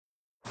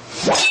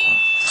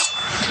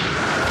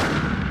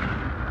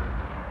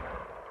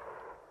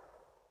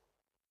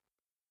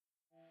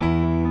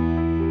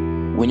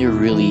when you're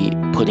really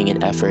putting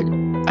in effort,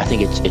 I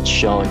think it's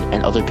shown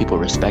and other people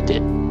respect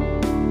it.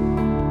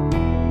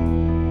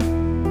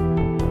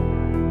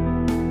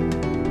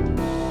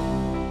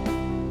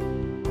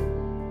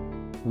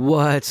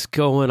 What's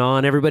going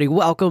on, everybody?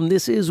 Welcome.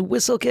 This is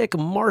Whistlekick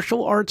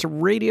Martial Arts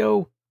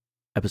Radio,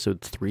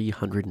 episode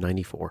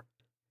 394.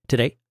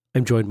 Today,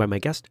 I'm joined by my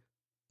guest,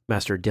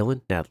 Master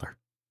Dylan Nadler.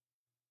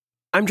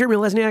 I'm Jeremy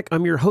Lesniak.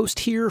 I'm your host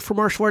here for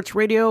Martial Arts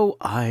Radio.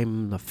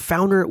 I'm the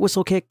founder at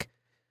Whistlekick.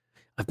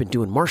 I've been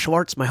doing martial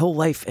arts my whole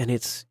life, and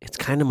it's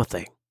kind of my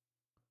thing.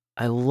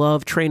 I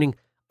love training.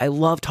 I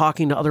love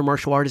talking to other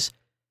martial artists,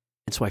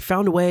 and so I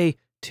found a way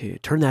to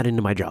turn that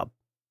into my job.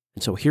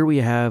 And so here we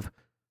have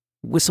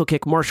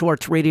Whistlekick Martial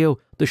Arts Radio,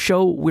 the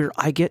show where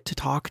I get to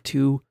talk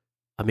to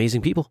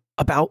amazing people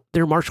about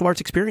their martial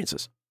arts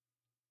experiences.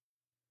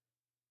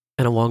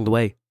 And along the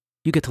way,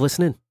 you get to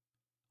listen in.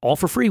 All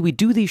for free. We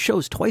do these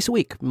shows twice a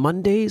week.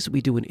 Mondays,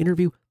 we do an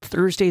interview.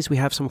 Thursdays, we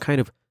have some kind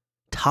of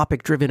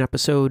topic-driven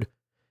episode.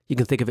 You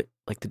can think of it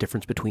like the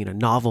difference between a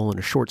novel and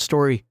a short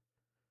story.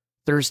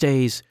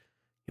 Thursdays,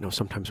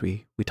 sometimes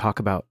we talk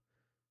about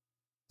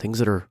things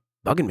that are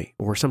bugging me,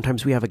 or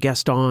sometimes we have a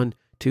guest on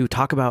to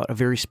talk about a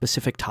very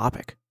specific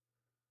topic.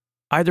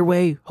 Either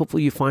way,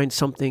 hopefully you find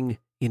something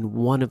in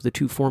one of the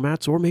two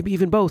formats, or maybe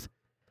even both,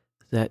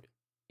 that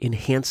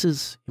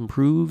enhances,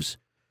 improves,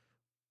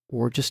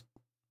 or just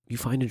you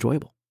find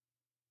enjoyable.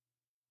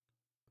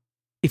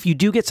 If you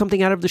do get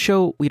something out of the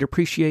show, we'd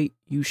appreciate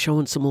you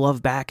showing some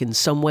love back in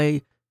some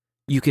way.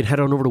 You can head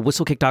on over to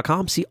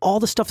whistlekick.com, see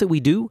all the stuff that we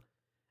do,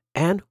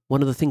 and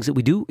one of the things that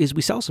we do is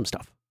we sell some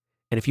stuff.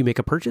 And if you make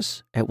a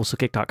purchase at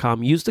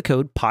whistlekick.com, use the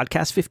code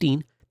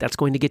podcast15. That's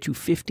going to get you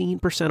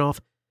 15% off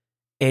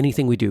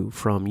anything we do,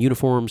 from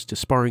uniforms to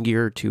sparring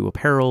gear to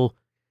apparel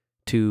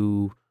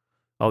to,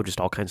 just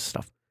all kinds of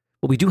stuff.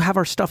 Well, we do have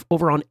our stuff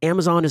over on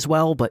Amazon as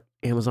well, but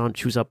Amazon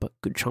chews up a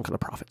good chunk of the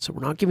profit. So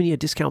we're not giving you a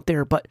discount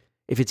there. But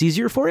if it's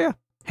easier for you,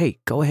 hey,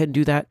 go ahead and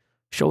do that.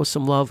 Show us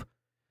some love.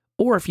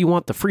 Or if you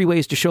want the free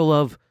ways to show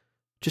love,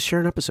 just share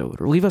an episode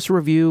or leave us a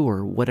review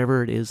or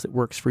whatever it is that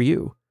works for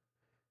you.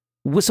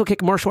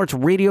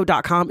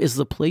 WhistlekickMartialArtsRadio.com is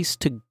the place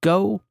to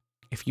go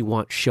if you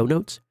want show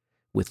notes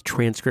with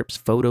transcripts,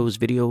 photos,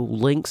 video,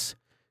 links,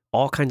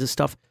 all kinds of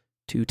stuff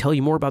to tell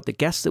you more about the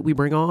guests that we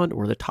bring on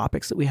or the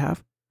topics that we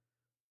have.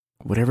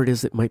 Whatever it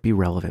is that might be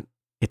relevant,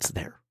 it's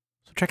there.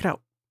 So check it out.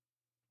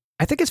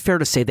 I think it's fair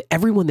to say that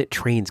everyone that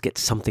trains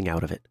gets something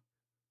out of it.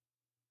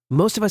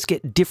 Most of us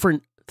get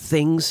different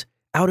things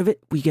out of it.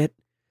 We get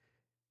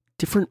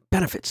different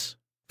benefits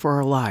for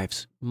our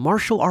lives.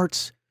 Martial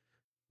arts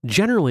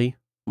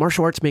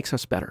makes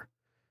us better.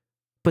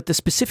 But the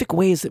specific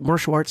ways that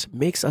martial arts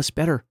makes us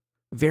better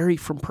vary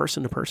from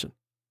person to person.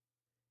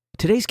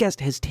 Today's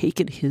guest has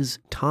taken his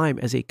time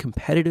as a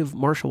competitive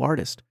martial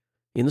artist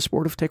in the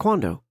sport of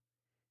taekwondo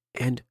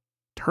and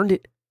turned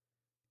it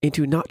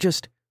into not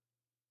just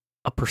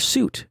a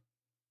pursuit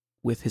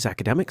with his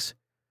academics,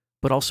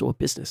 but also a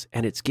business.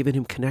 And it's given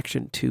him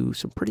connection to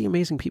some pretty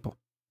amazing people.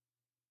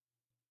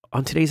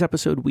 On today's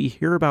episode, we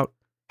hear about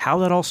how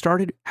that all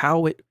started,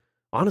 how it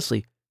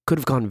honestly could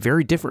have gone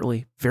very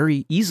differently,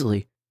 very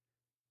easily,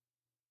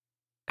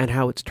 and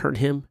how it's turned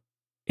him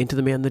into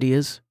the man that he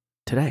is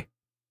today.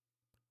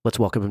 Let's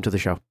welcome him to the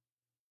show.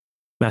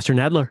 Master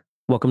Nadler,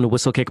 welcome to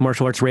Whistlekick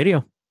Martial Arts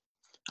Radio.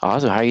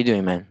 Awesome. How are you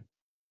doing, man?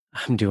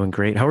 I'm doing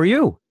great. How are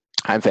you?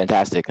 I'm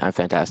fantastic.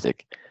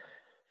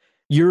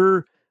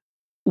 You're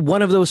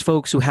one of those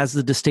folks who has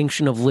the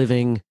distinction of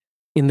living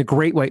in the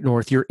Great White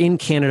North. You're in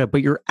Canada,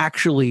 but you're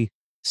actually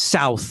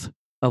south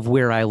of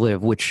where I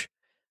live, which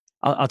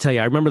I'll tell you,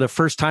 I remember the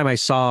first time I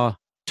saw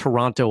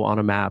Toronto on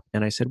a map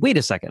and I said, wait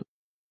a second,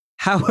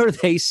 how are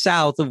they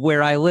south of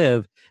where I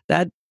live?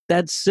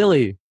 That's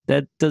silly.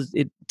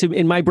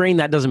 In my brain,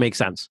 that doesn't make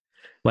sense.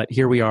 But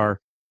here we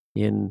are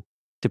in,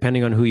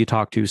 depending on who you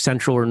talk to,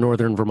 central or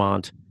northern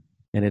Vermont,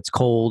 and it's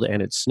cold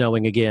and it's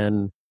snowing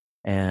again,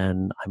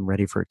 and I'm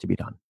ready for it to be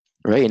done.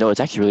 Right. It's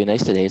actually really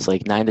nice today. It's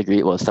like 9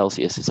 degrees, well,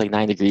 Celsius. It's like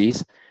 9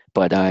 degrees,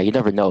 but you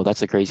never know.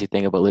 That's the crazy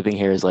thing about living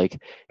here is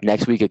like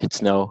next week it could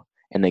snow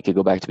and they could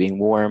go back to being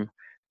warm.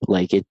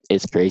 Like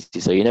it's crazy.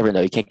 So you never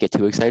know. You can't get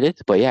too excited.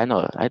 But yeah,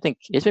 no, I think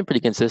it's been pretty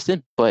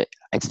consistent, but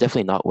it's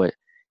definitely not what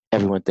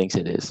everyone thinks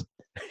it is.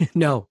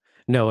 No,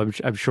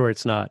 I'm sure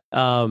it's not.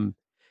 I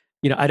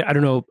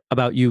don't know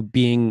about you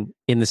being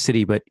in the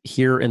city, but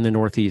here in the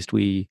Northeast,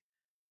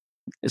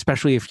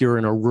 especially if you're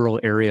in a rural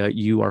area,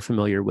 you are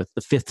familiar with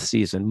the fifth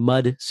season,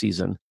 mud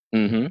season.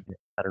 Mm-hmm.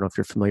 I don't know if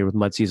you're familiar with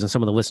mud season.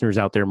 Some of the listeners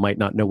out there might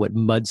not know what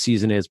mud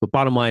season is, but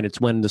bottom line,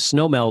 it's when the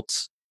snow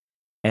melts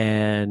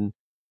and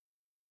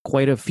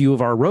quite a few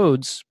of our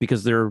roads,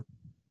 because they're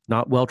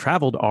not well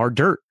traveled, are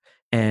dirt.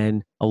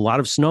 And a lot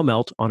of snow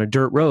melt on a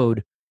dirt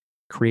road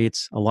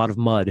creates a lot of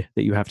mud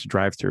that you have to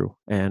drive through.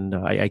 And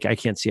I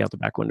can't see out the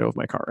back window of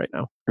my car right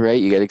now. Right.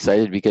 You get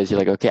excited because you're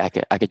like, okay,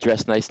 I could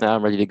dress nice now.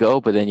 I'm ready to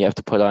go. But then you have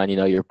to put on,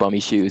 your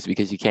bummy shoes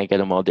because you can't get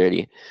them all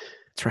dirty.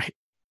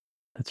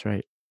 That's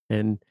right.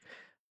 And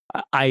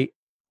I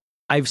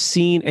I've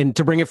seen, and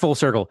to bring it full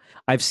circle,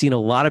 I've seen a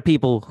lot of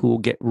people who will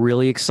get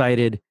really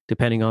excited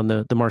depending on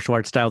the martial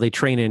arts style they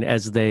train in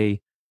as they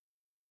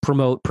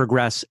promote,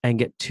 progress, and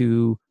get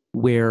to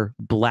wear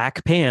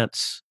black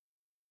pants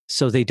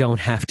so they don't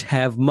have to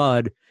have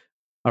mud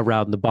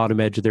around the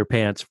bottom edge of their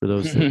pants for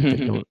those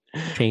that don't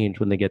change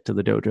when they get to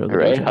the dojo.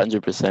 Right,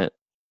 100%.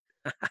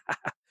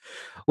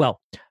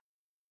 Well,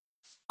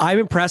 I'm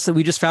impressed that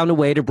we just found a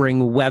way to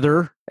bring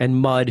weather and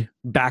mud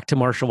back to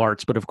martial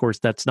arts, but of course,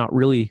 that's not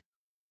really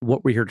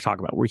what we're here to talk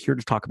about. We're here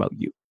to talk about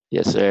you.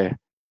 Yes, sir.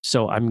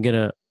 So I'm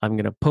gonna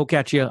poke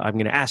at you. I'm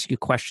gonna ask you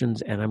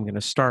questions, and I'm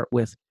gonna start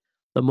with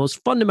the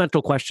most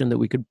fundamental question that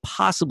we could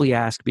possibly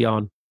ask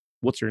beyond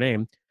what's your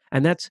name,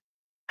 and that's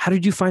how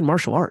did you find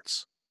martial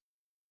arts?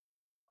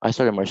 I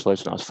started martial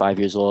arts when I was 5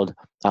 years old.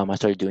 I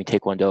started doing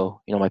taekwondo.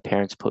 My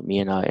parents put me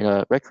in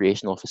a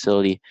recreational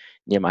facility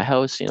near my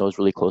house. It was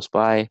really close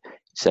by.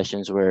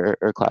 Sessions were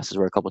or classes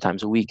were a couple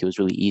times a week. It was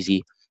really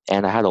easy,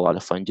 and I had a lot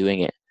of fun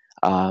doing it.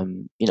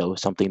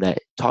 Something that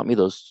taught me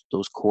those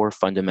core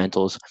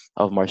fundamentals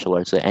of martial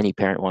arts that any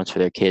parent wants for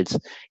their kids.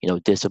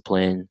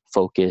 Discipline,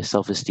 focus,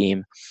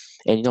 self-esteem.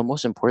 And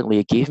most importantly,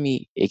 it gave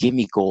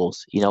me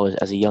goals.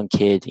 As a young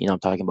kid, I'm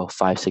talking about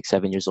 5, 6,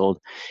 7 years old.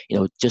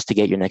 Just to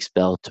get your next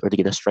belt or to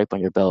get a stripe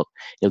on your belt.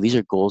 These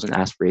are goals and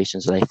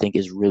aspirations that I think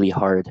is really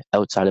hard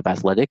outside of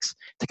athletics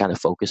to kind of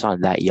focus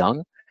on that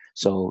young.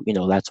 So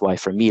that's why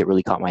for me it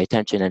really caught my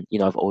attention.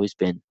 And I've always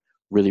been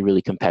really,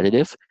 really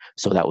competitive.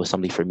 So that was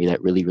something for me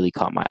that really, really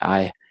caught my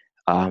eye.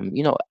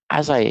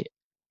 As I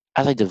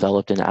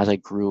developed and as I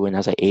grew and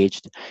as I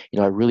aged,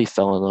 I really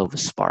fell in love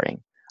with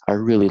sparring. I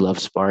really love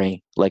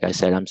sparring. Like I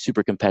said, I'm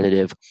super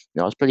competitive.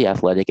 I was pretty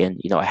athletic, and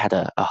I had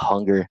a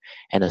hunger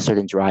and a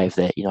certain drive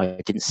that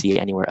I didn't see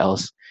anywhere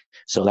else.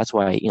 So that's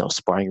why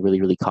sparring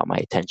really, really caught my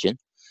attention.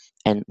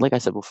 And like I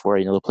said before,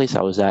 the place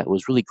I was at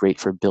was really great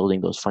for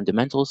building those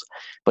fundamentals.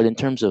 But in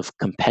terms of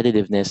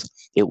competitiveness,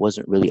 it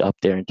wasn't really up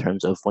there in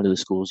terms of one of the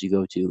schools you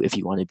go to if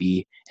you want to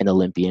be an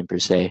Olympian per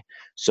se.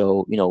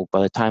 So,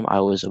 by the time I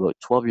was about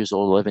 12 years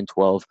old, 11,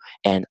 12,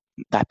 and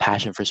that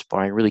passion for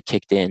sparring really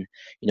kicked in,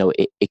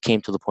 it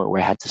came to the point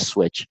where I had to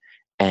switch.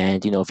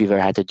 And, if you've ever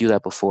had to do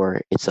that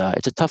before, it's a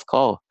tough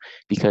call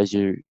because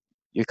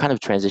you're kind of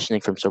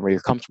transitioning from somewhere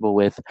you're comfortable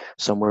with,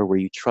 somewhere where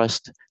you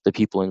trust the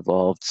people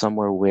involved,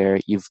 somewhere where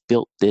you've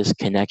built this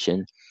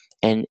connection,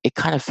 and it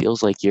kind of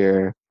feels like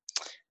I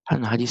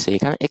don't know, how do you say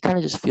it? It kind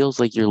of just feels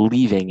like you're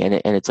leaving, and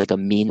it's like a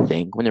mean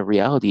thing. When in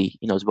reality,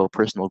 it's about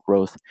personal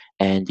growth,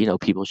 and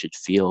people should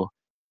feel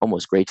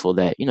almost grateful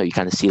that you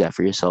kind of see that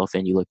for yourself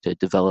and you look to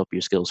develop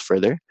your skills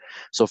further.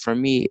 So for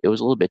me, it was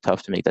a little bit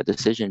tough to make that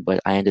decision,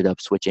 but I ended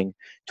up switching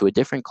to a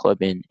different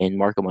club in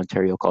Markham,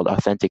 Ontario called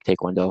Authentic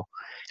Taekwondo.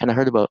 And I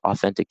heard about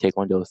Authentic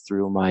Taekwondo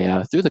through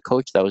my through the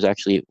coach that was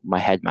actually my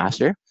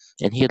headmaster,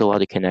 and he had a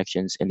lot of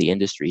connections in the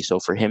industry. So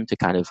for him to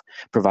kind of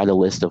provide a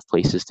list of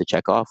places to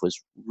check off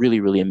was really,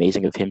 really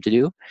amazing of him to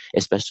do,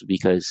 especially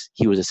because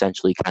he was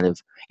essentially kind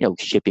of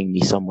shipping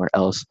me somewhere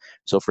else.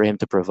 So for him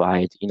to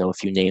provide a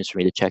few names for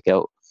me to check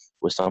out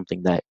was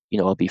something that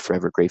I'll be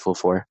forever grateful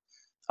for.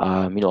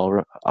 I'll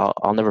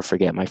never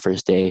forget my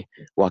first day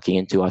walking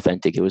into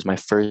Authentic. It was my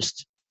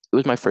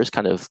first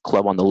kind of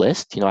club on the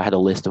list. I had a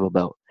list of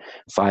about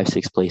 5,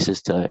 6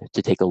 places to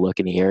take a look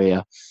in the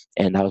area,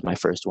 and that was my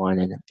first one.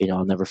 And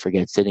I'll never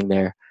forget sitting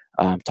there,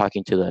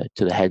 talking to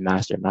the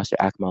headmaster, Master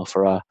Akmal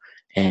Farah,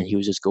 and he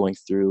was just going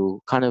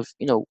through kind of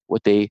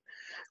what they're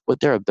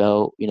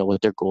about,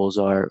 what their goals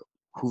are,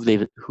 who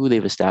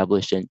they've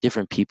established, and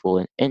different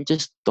people, and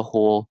just the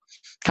whole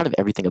kind of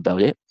everything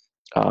about it.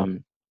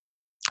 And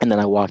then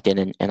I walked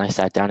in and I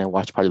sat down and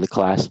watched part of the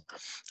class.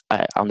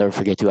 I'll never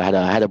forget too. I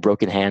had a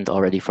broken hand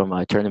already from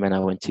a tournament I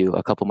went to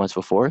a couple months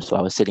before. So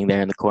I was sitting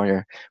there in the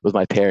corner with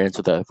my parents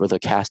with a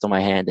cast on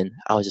my hand, and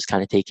I was just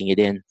kind of taking it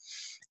in.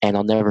 And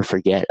I'll never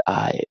forget.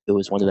 It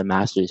was one of the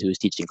masters who was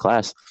teaching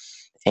class,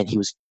 and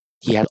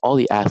he had all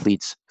the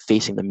athletes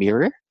facing the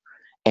mirror,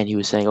 and he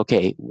was saying,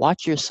 "Okay,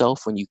 watch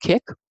yourself when you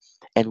kick,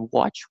 and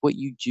watch what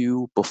you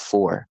do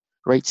before.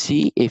 Right?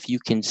 See if you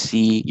can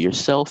see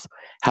yourself,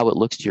 how it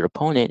looks to your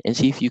opponent, and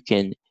see if you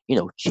can,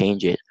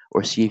 change it,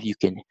 or see if you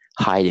can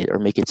hide it or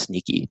make it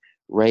sneaky,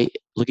 right?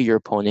 Look at your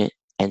opponent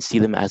and see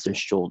them as their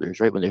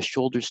shoulders, right? When their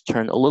shoulders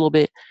turn a little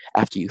bit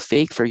after you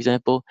fake, for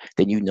example,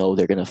 then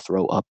they're going to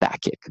throw a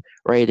back kick,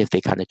 right? If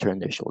they kind of turn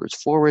their shoulders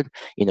forward,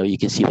 you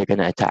can see they're going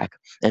to attack.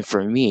 And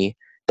for me,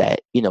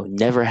 that,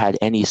 never had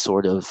any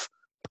sort of,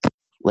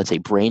 let's say,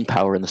 brain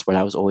power in the sport.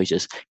 I was always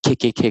just kick,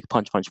 kick, kick,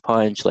 punch, punch,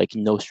 punch, like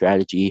no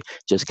strategy,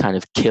 just kind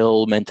of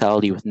kill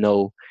mentality with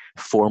no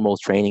formal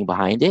training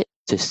behind it.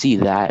 To see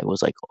that, it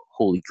was like,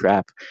 holy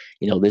crap,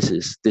 this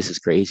is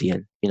crazy.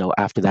 And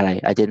after that,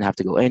 I didn't have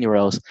to go anywhere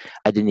else.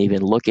 I didn't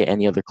even look at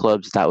any other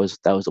clubs. That was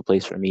the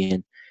place for me.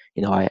 And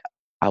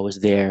I was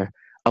there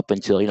up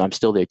until I'm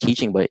still there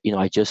teaching, but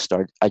I just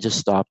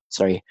stopped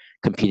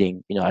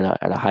competing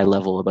at a high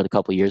level about a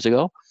couple of years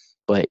ago.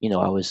 But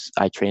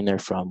I trained there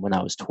from when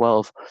I was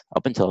 12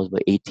 up until I was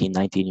about 18,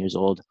 19 years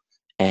old.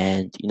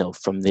 And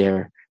from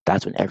there,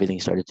 that's when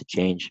everything started to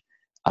change.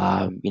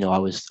 I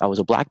was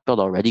a black belt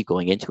already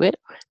going into it,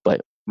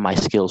 but my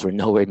skills were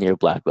nowhere near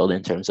black belt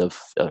in terms of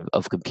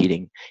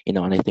competing.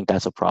 And I think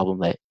that's a problem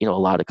that a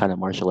lot of kind of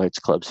martial arts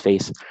clubs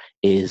face,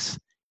 is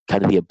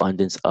kind of the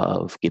abundance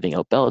of giving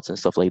out belts and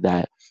stuff like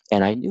that.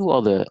 And I knew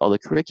all the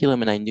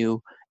curriculum, and I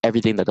knew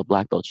everything that a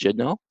black belt should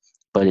know,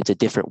 but it's a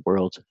different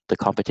world, the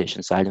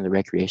competition side and the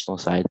recreational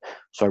side.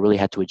 So I really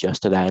had to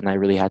adjust to that, and I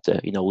really had to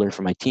learn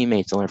from my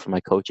teammates and learn from my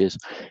coaches.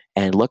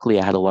 And luckily,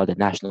 I had a lot of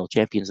national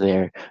champions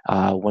there.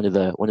 One of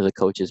the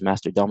coaches,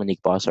 Master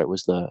Dominique Bossart,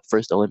 was the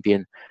first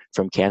Olympian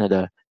from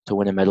Canada to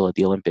win a medal at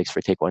the Olympics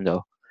for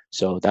taekwondo.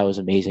 So that was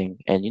amazing.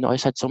 And I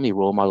just had so many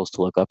role models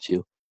to look up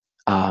to.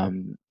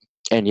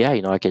 And yeah,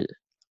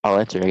 I'll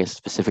answer, I guess,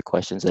 specific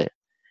questions that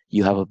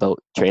you have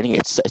about training.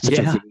 It's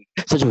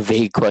such a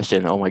vague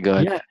question. Oh my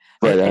God. Yeah.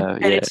 But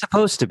and it's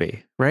supposed to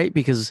be, right?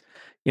 Because,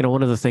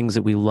 one of the things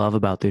that we love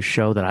about this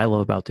show, that I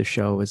love about this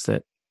show, is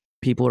that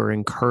people are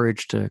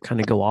encouraged to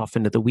kind of go off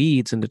into the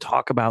weeds and to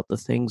talk about the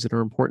things that are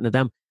important to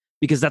them,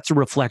 because that's a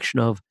reflection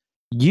of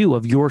you,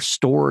 of your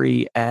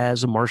story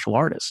as a martial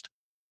artist.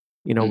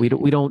 We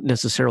don't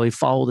necessarily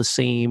follow the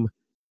same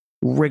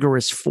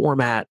rigorous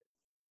format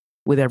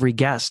with every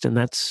guest, and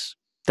that's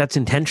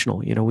intentional.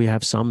 We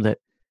have some that,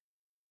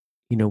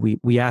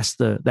 we ask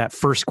that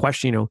first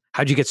question,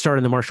 how'd you get started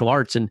in the martial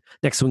arts? And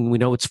next thing we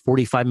know, it's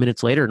 45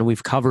 minutes later and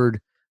we've covered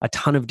a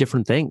ton of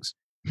different things.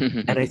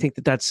 And I think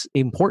that that's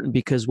important,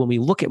 because when we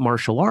look at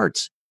martial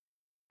arts,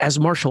 as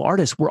martial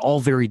artists, we're all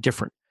very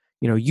different.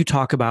 You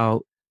talk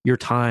about your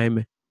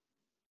time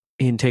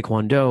in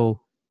taekwondo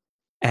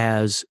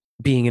as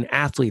being an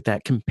athlete,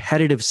 that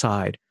competitive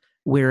side.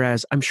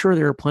 Whereas I'm sure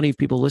there are plenty of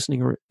people listening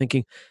who are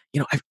thinking,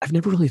 I've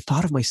never really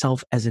thought of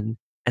myself as an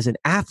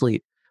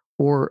athlete,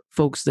 or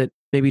folks that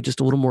maybe just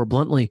a little more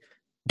bluntly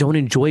don't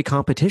enjoy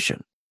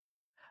competition.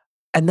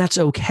 And that's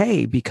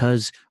okay,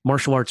 because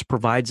martial arts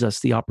provides us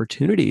the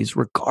opportunities,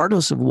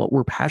 regardless of what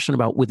we're passionate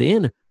about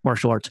within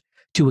martial arts,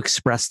 to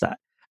express that.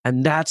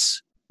 And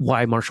that's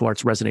why martial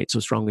arts resonates so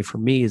strongly for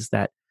me, is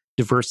that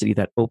diversity,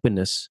 that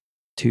openness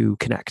to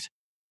connect.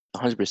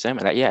 100%.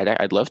 Man.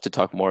 I'd love to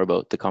talk more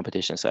about the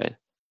competition side.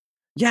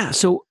 Yeah.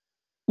 So,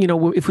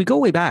 if we go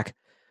way back,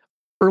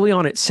 early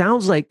on, it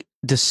sounds like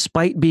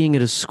despite being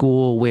at a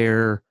school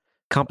where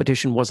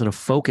competition wasn't a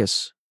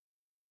focus,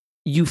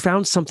 you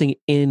found something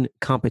in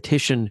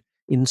competition,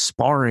 in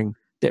sparring,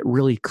 that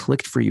really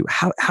clicked for you.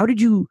 How did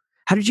you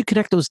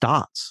connect those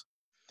dots?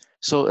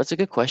 So that's a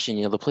good question.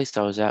 The place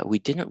that I was at, we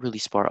didn't really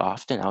spar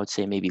often. I would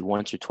say maybe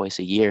once or twice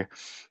a year.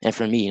 And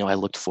for me, I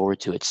looked forward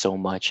to it so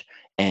much.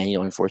 And,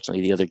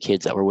 unfortunately, the other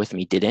kids that were with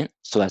me didn't.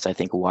 So that's, I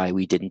think, why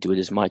we didn't do it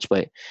as much.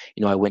 But,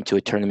 I went to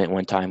a tournament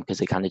one time because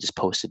they kind of just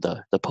posted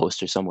the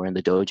poster somewhere in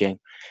the dojo.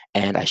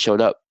 And I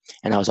showed up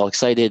and I was all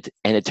excited.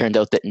 And it turned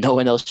out that no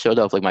one else showed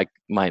up. Like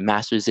my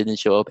masters didn't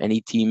show up, any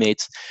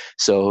teammates.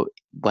 So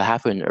what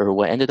happened, or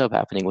what ended up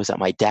happening, was that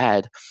my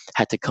dad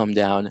had to come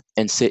down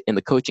and sit in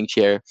the coaching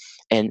chair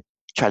and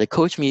try to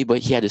coach me, but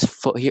he had his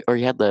he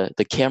had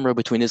the camera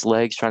between his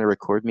legs trying to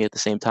record me at the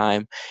same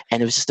time,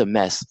 and it was just a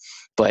mess.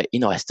 But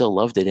I still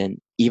loved it, and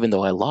even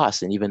though I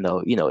lost, and even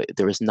though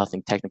there was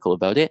nothing technical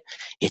about it,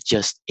 it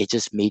just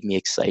made me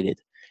excited,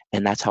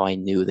 and that's how I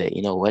knew that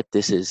what,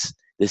 this is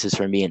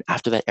for me. And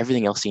after that,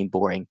 everything else seemed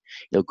boring.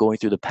 Going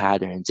through the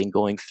patterns and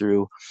going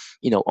through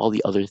all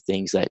the other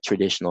things that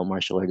traditional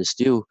martial artists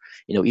do.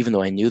 Even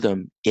though I knew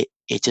them, it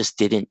just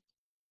didn't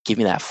give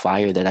me that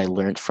fire that I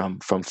learned from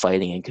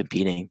fighting and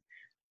competing.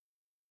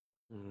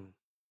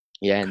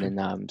 Yeah, and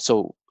then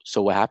so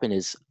what happened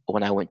is,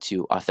 when I went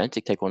to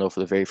authentic taekwondo for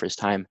the very first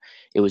time,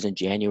 it was in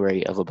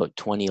January of about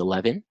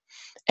 2011,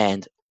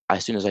 and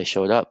as soon as I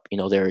showed up,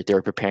 they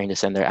were preparing to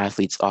send their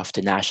athletes off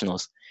to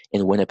nationals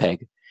in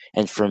Winnipeg,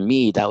 and for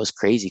me that was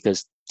crazy,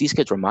 because these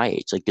kids were my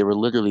age, like they were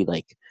literally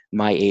like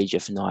my age,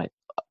 if not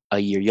a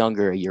year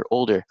younger, a year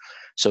older.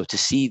 So to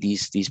see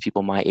these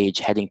people my age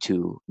heading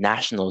to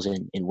nationals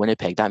in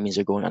Winnipeg, that means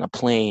they're going on a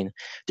plane,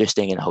 they're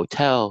staying in a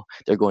hotel,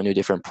 they're going to a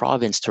different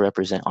province to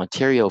represent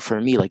Ontario. For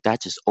me, like,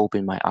 that just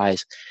opened my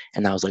eyes,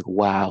 and I was like,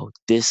 wow,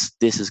 this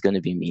is going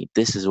to be me.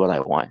 This is what I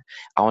want.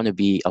 I want to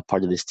be a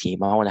part of this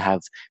team. I want to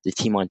have the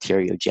Team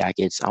Ontario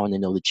jackets. I want to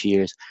know the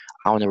cheers.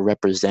 I want to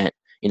represent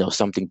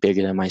something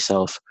bigger than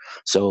myself.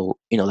 So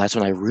that's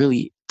when I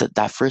really,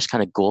 that first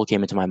kind of goal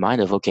came into my mind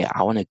of, okay,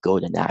 I want to go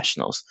to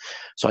nationals.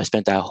 So I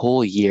spent that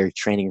whole year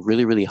training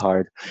really, really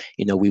hard.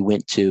 We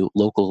went to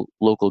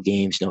local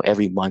games,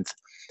 every month.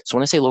 So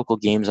when I say local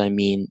games, I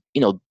mean,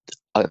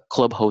 a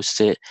club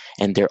hosts it,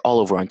 and they're all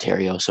over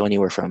Ontario. So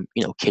anywhere from,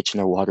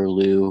 Kitchener,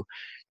 Waterloo,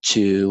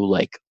 to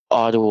like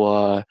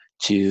Ottawa,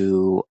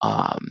 to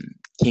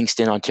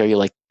Kingston, Ontario.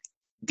 Like,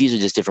 these are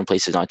just different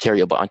places in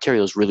Ontario, but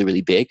Ontario is really,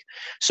 really big.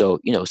 So,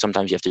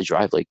 sometimes you have to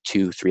drive like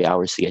 2-3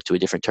 hours to get to a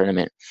different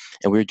tournament.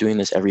 And we were doing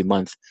this every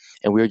month,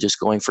 and we were just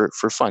going for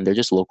fun. They're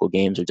just local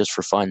games, or just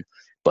for fun,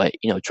 but,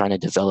 trying to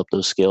develop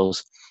those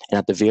skills. And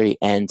at the very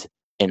end,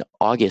 in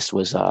August,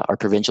 was our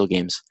provincial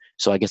games.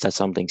 So I guess that's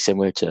something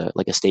similar to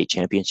like a state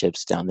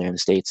championships down there in the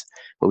States.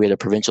 But we had a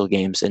provincial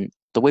games, and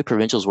the way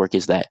provincials work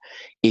is that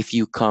if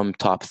you come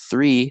top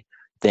 3,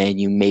 then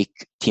you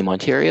make Team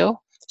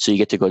Ontario, so you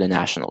get to go to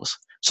nationals.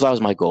 So that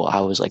was my goal.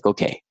 I was like,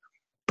 okay,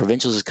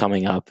 provincials is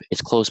coming up.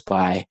 It's close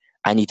by.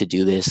 I need to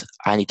do this.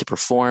 I need to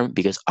perform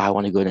because I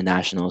want to go to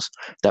nationals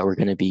that were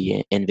going to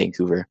be in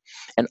Vancouver.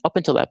 And up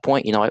until that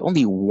point, I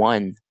only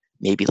won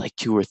maybe like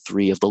 2 or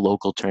 3 of the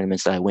local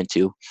tournaments that I went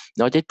to.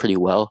 I did pretty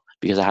well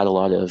because I had a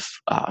lot of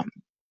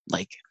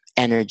like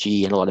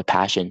energy and a lot of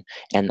passion,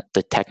 and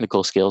the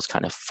technical skills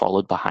kind of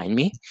followed behind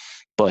me.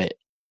 But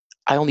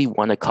I only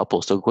won a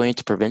couple. So going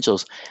into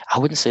provincials, I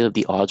wouldn't say that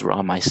the odds were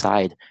on my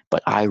side,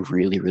 but I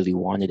really, really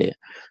wanted it.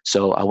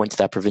 So I went to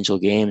that provincial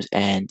games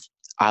and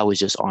I was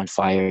just on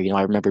fire.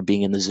 I remember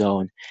being in the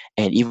zone,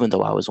 and even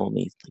though I was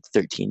only like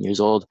 13 years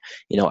old,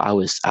 I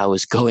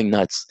was going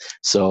nuts.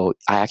 So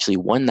I actually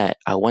won that.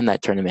 I won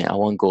that tournament. I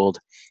won gold,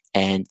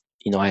 and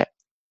I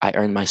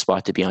earned my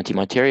spot to be on Team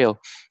Ontario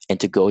and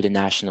to go to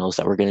nationals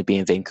that were going to be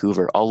in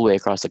Vancouver, all the way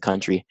across the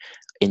country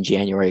in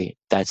January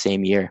that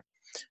same year.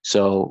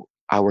 So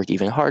I worked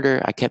even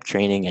harder. I kept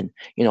training, and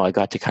I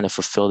got to kind of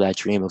fulfill that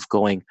dream of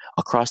going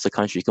across the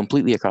country,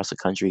 completely across the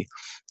country,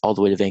 all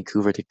the way to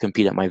Vancouver to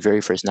compete at my very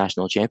first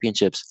national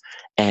championships.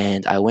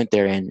 And I went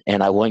there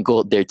and I won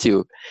gold there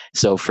too.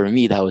 So for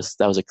me, that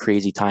was a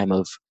crazy time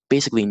of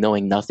basically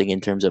knowing nothing in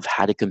terms of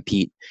how to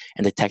compete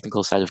and the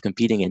technical side of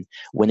competing, and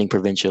winning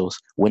provincials,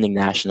 winning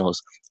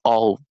nationals,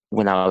 all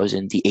when I was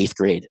in the 8th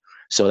grade.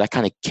 So that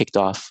kind of kicked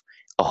off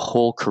a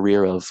whole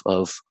career of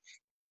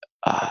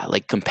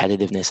like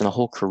competitiveness, and a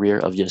whole career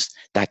of just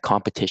that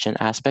competition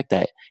aspect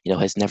that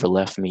has never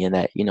left me, and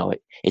that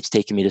it's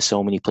taken me to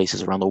so many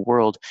places around the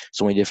world,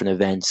 so many different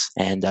events,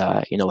 and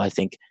I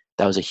think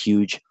that was a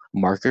huge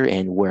marker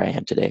in where I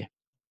am today.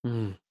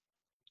 Mm.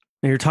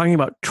 Now you're talking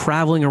about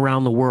traveling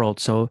around the world,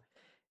 so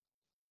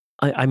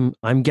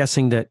I'm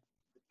guessing that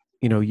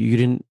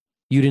you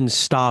didn't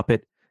stop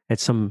at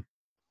some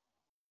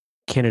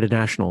Canada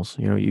nationals.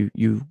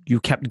 You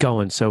kept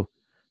going. So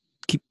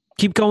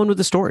keep going with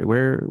the story.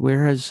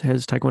 Where has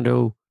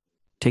Taekwondo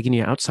taken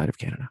you outside of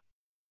Canada?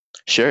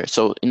 Sure.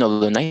 So,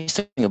 the nice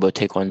thing about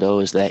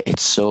Taekwondo is that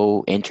it's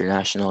so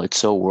international, it's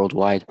so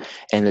worldwide,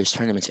 and there's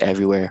tournaments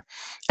everywhere.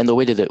 And the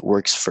way that it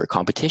works for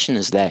competition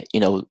is that,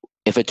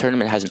 if a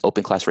tournament has an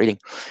open class rating,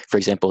 for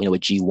example, a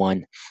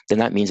G1, then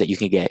that means that you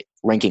can get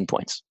ranking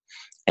points.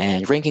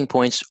 And ranking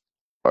points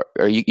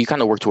you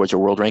kind of work towards your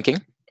world ranking.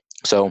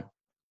 So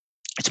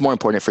it's more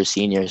important for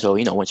seniors. So,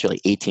 once you're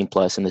like 18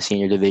 plus in the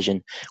senior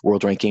division,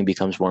 world ranking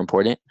becomes more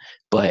important.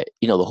 But,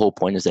 the whole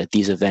point is that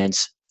these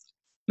events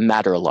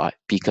matter a lot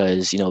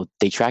because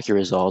they track your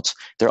results,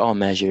 they're all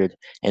measured,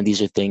 and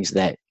these are things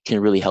that can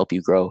really help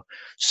you grow.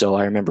 So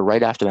I remember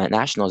right after that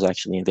nationals,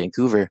 actually in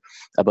Vancouver,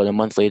 about a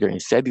month later in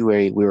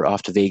February, we were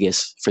off to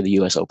Vegas for the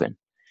US Open.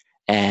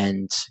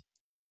 And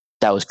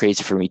that was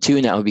crazy for me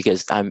too now,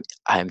 because I'm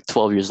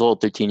 12 years old,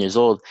 13 years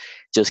old,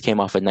 just came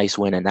off a nice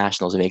win at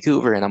nationals in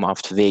Vancouver, and I'm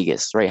off to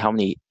Vegas, right? How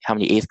many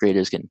 8th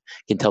graders can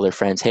tell their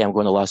friends, hey, I'm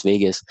going to Las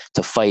Vegas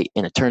to fight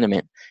in a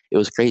tournament? It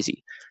was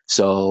crazy.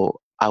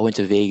 So I went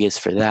to Vegas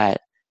for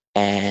that.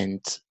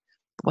 And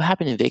what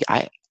happened in Vegas,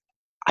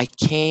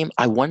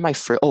 I won my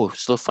first. Oh,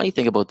 so the funny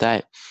thing about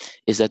that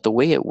is that the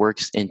way it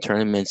works in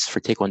tournaments for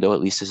Taekwondo,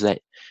 at least, is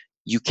that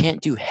you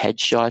can't do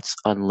headshots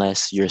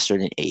unless you're a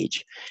certain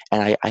age.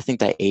 And I think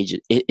that age,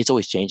 it's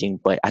always changing.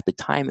 But at the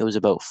time, it was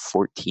about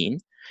 14.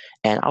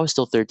 And I was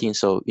still 13.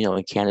 So,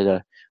 in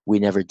Canada, we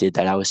never did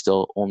that. I was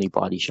still only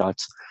body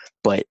shots.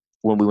 But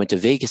when we went to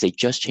Vegas, they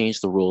just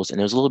changed the rules, and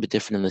it was a little bit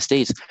different in the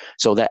States.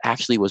 So that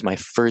actually was my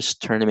first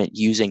tournament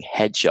using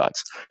headshots.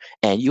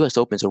 And US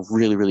Open is a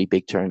really, really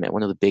big tournament,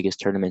 one of the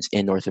biggest tournaments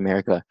in North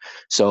America.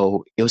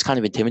 So it was kind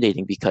of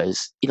intimidating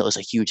because, there's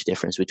a huge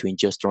difference between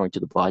just throwing to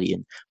the body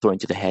and throwing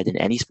to the head in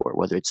any sport,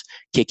 whether it's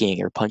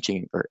kicking or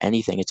punching or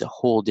anything. It's a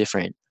whole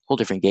different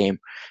game.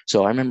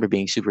 So I remember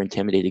being super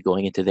intimidated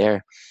going into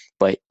there,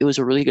 but it was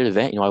a really good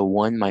event. I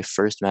won my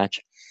first match.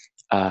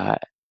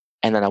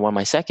 And then I won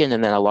my second,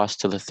 and then I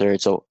lost to the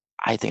third. So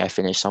I think I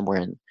finished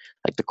somewhere in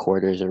like the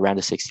quarters or around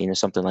the 16 or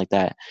something like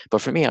that.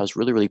 But for me, I was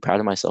really, really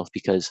proud of myself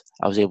because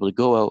I was able to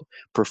go out,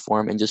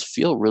 perform, and just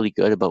feel really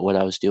good about what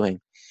I was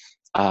doing.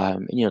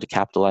 And, to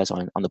capitalize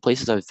on the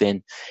places I've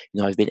been.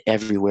 I've been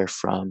everywhere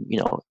from,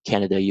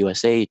 Canada,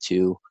 USA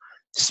to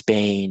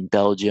Spain,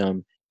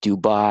 Belgium,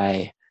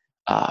 Dubai,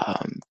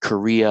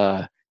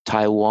 Korea,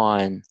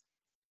 Taiwan,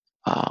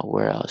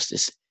 where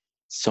else?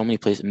 So many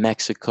places,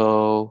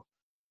 Mexico,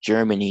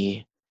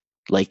 Germany,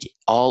 like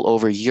all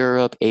over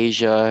Europe,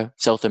 Asia,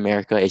 South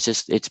America.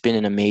 It's been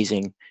an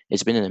amazing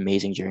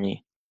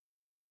journey.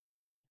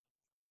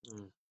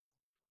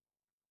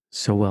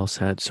 So well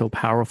said, so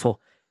powerful.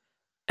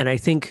 And I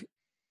think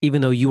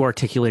even though you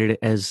articulated it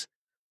as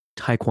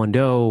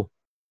Taekwondo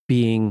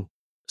being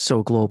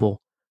so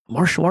global,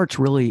 martial arts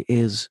really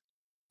is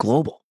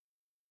global.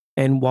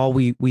 And while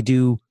we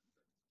do,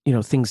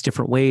 things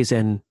different ways,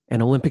 and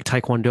Olympic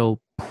Taekwondo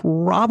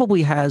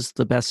probably has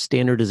the best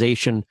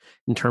standardization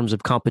in terms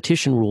of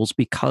competition rules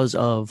because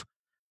of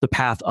the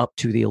path up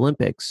to the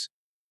Olympics.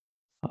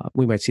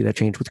 We might see that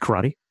change with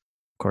karate,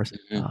 course.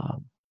 Mm-hmm.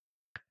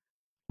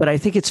 But I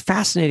think it's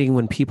fascinating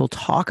when people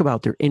talk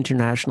about their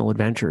international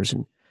adventures.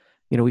 And,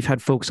 we've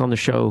had folks on the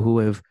show who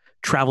have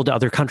traveled to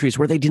other countries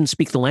where they didn't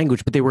speak the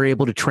language, but they were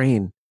able to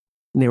train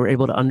and they were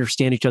able to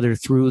understand each other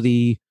through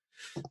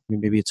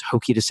maybe it's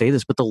hokey to say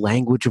this, but the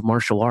language of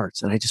martial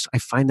arts. And I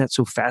find that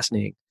so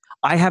fascinating.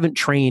 I haven't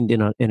trained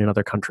in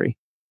another country.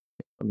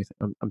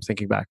 I'm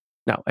thinking back.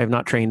 No, I have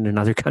not trained in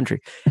another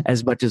country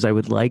as much as I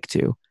would like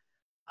to.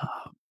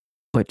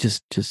 But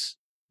just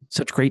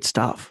such great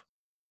stuff.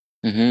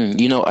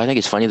 Mm-hmm. I think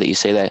it's funny that you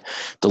say that,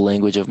 the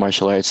language of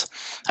martial arts.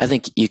 I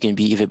think you can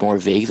be even more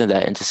vague than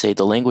that and to say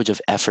the language of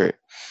effort.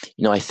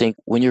 I think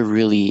when you're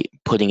really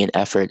putting in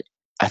effort,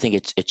 I think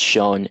it's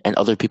shown and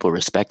other people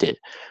respect it.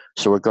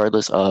 So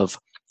regardless of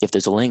if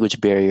there's a language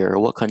barrier or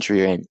what country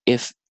you're in,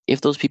 if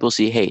those people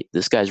see, hey,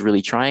 this guy's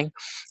really trying,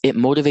 it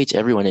motivates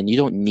everyone. And you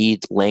don't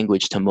need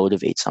language to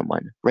motivate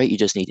someone, right? You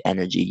just need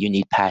energy. You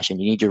need passion.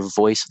 You need your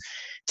voice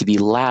to be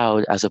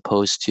loud as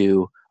opposed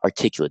to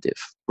articulative,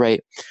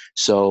 right?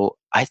 So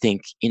I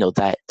think,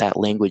 that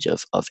language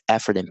of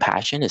effort and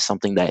passion is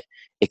something that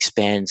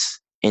expands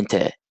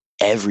into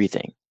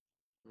everything.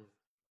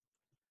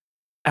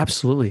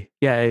 Absolutely.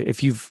 Yeah.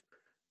 If you've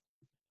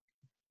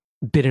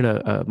been in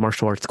a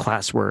martial arts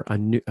class where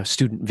a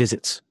student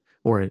visits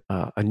or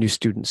a new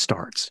student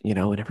starts,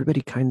 and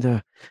everybody kind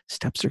of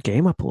steps their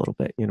game up a little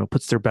bit,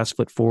 puts their best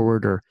foot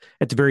forward, or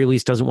at the very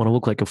least doesn't want to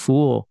look like a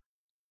fool.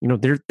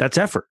 That's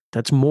effort.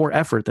 That's more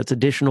effort. That's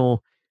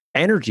additional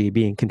energy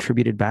being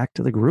contributed back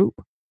to the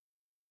group.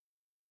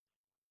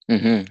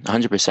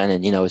 100%.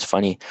 And, it's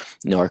funny,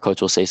 our coach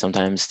will say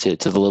sometimes to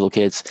the little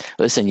kids,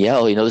 listen,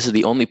 yell, this is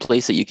the only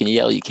place that you can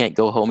yell. You can't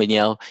go home and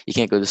yell. You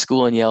can't go to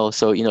school and yell.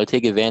 So,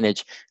 take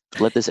advantage,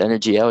 let this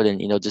energy out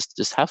and,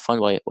 just have fun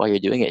while you're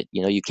doing it.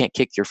 You can't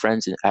kick your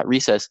friends at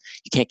recess.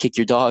 You can't kick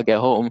your dog at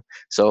home.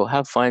 So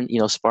have fun,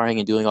 sparring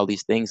and doing all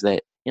these things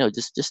that,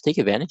 just take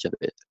advantage of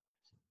it.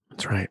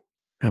 That's right.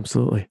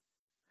 Absolutely.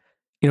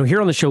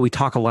 Here on the show, we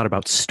talk a lot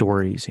about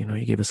stories.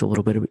 You gave us a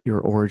little bit of your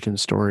origin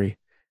story.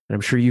 And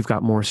I'm sure you've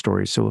got more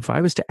stories. So if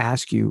I was to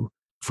ask you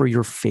for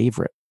your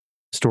favorite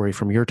story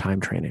from your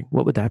time training,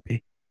 what would that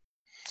be?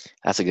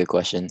 That's a good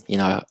question.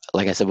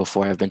 Like I said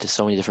before, I've been to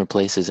so many different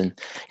places and,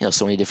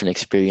 so many different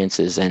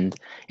experiences. And,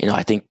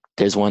 I think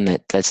there's one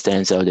that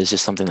stands out. It's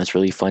just something that's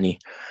really funny.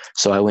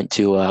 So I went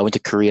to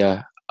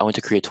Korea. I went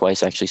to Korea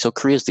twice, actually. So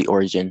Korea is the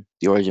origin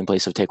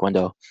place of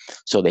Taekwondo.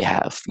 So they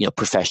have,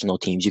 professional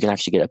teams. You can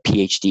actually get a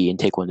PhD in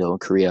Taekwondo in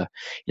Korea.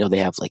 They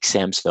have like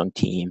Samsung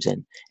teams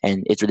and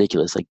it's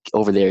ridiculous. Like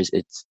over there,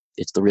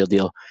 it's the real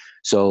deal.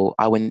 So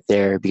I went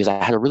there because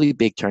I had a really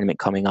big tournament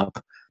coming up.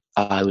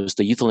 It was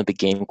the Youth Olympic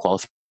Game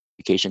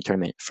qualification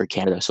tournament for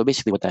Canada. So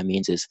basically what that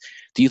means is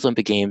the Youth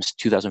Olympic Games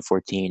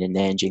 2014 in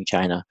Nanjing,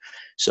 China.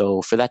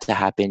 So for that to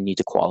happen, you need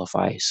to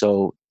qualify.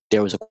 So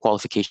there was a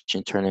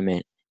qualification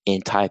tournament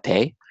in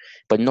Taipei.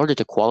 But in order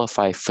to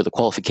qualify for the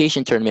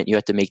qualification tournament, you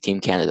have to make Team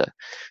Canada.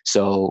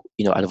 So,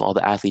 out of all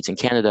the athletes in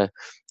Canada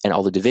and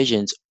all the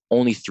divisions,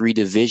 only 3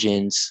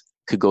 divisions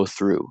could go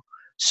through.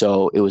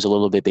 So it was a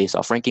little bit based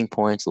off ranking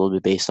points, a little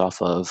bit based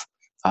off of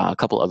a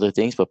couple other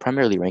things, but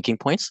primarily ranking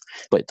points.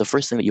 But the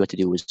first thing that you had to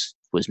do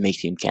was make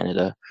Team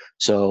Canada.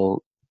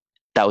 So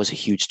that was a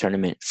huge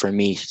tournament for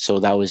me. So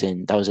that was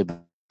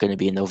going to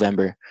be in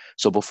November.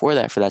 So before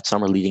that, for that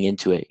summer leading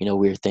into it,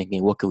 we were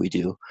thinking, what could we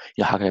do?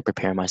 How can I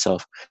prepare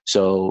myself?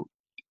 So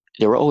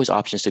there were always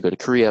options to go to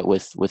Korea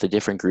with a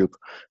different group.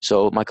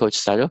 So my coach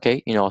decided,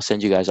 okay, I'll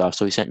send you guys off.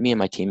 So he sent me and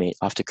my teammate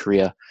off to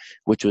Korea,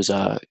 which was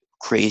a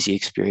crazy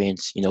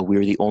experience. We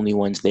were the only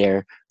ones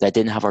there that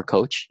didn't have our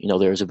coach.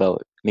 There was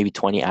about maybe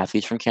 20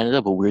 athletes from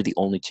Canada, but we were the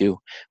only 2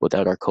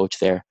 without our coach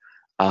there.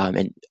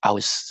 And I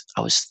was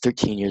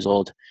 13 years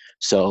old.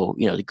 So,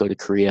 to go to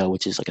Korea,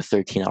 which is like a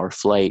 13-hour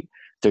flight,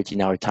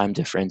 13-hour time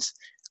difference,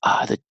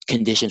 the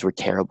conditions were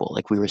terrible.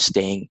 Like we were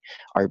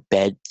our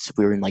beds,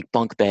 we were in like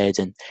bunk beds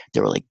and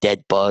there were like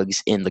dead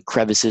bugs in the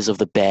crevices of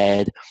the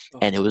bed.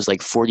 And it was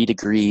like 40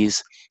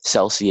 degrees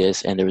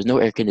Celsius and there was no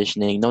air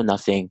conditioning, no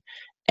nothing.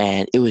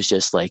 And it was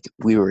just like,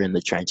 we were in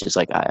the trenches.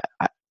 Like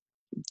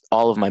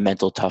all of my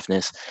mental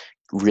toughness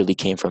really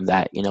came from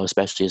that,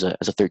 especially as a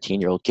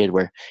 13-year-old kid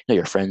where,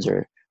 your friends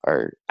are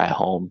at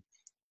home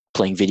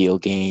playing video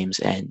games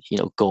and,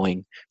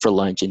 going for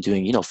lunch and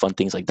doing, fun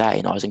things like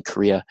that. I was in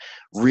Korea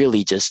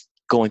really just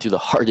going through the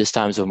hardest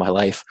times of my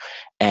life.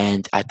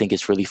 And I think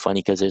it's really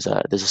funny because there's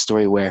a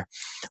story where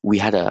we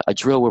had a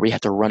drill where we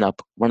had to run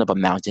up a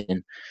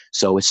mountain.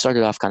 So it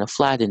started off kind of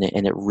flat and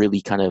it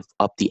really kind of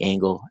upped the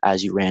angle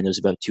as you ran. It was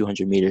about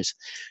 200 meters.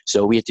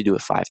 So we had to do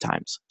it 5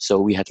 times. So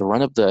we had to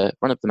run up the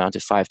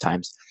mountain 5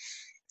 times.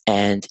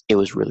 And it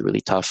was really,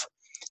 really tough.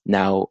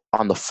 Now,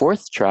 on the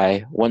 4th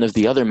try, one of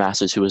the other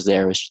masters who was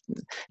there was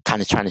kind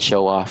of trying to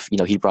show off.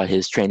 He brought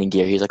his training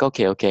gear. He's like,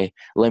 okay,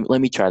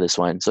 let me try this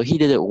one. So he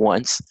did it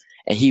once,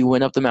 and he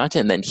went up the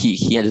mountain, and then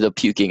he ended up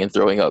puking and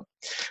throwing up.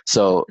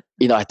 So,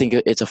 I think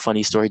it's a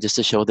funny story just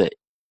to show that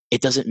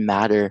it doesn't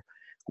matter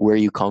where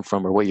you come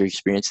from or what your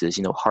experience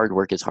is. Hard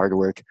work is hard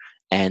work.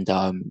 And,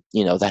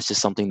 that's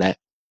just something that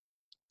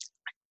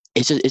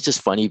it's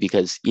just funny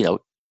because, I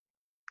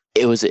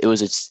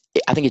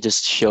think it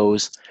just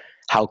shows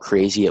how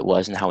crazy it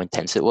was and how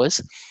intense it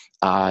was.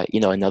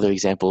 Another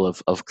example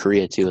of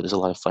Korea too. There's a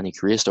lot of funny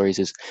Korea stories.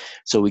 Is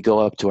so we go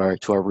up to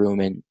our room,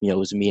 and it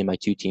was me and my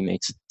two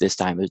teammates this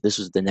time. This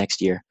was the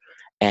next year,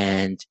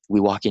 and we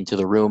walk into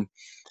the room,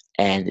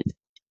 and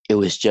it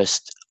was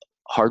just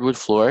hardwood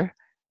floor,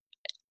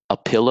 a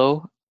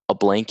pillow, a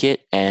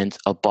blanket, and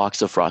a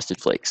box of Frosted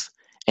Flakes.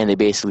 And they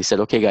basically said,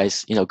 "Okay,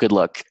 guys, good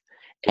luck."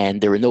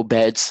 And there were no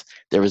beds.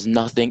 There was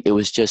nothing. It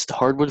was just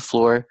hardwood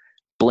floor,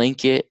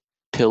 blanket,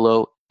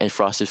 pillow, and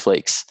Frosted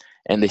Flakes.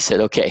 And they said,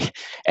 "Okay."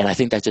 And I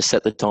think that just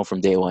set the tone from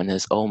day one.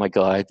 As, oh my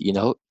God,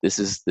 this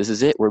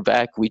is it. We're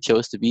back. We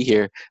chose to be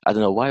here. I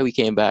don't know why we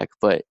came back,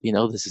 but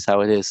this is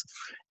how it is.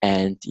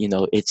 And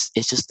it's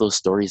just those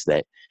stories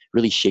that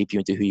really shape you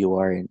into who you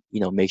are, and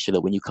make sure that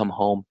when you come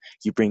home,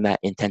 you bring that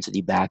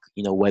intensity back.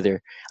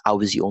 Whether I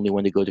was the only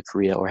one to go to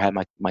Korea or had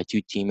my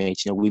two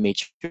teammates, we made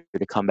sure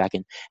to come back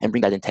and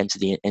bring that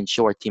intensity and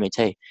show our teammates,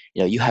 hey,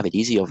 you have it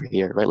easy over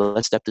here, right?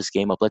 Let's step this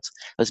game up.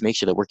 Let's make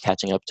sure that we're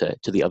catching up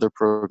to the other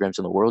programs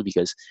in the world,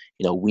 because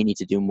we need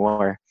to do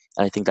more.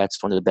 And I think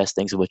that's one of the best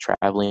things about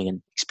traveling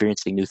and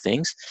experiencing new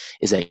things,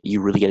 is that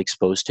you really get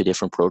exposed to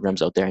different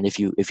programs out there. And if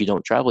you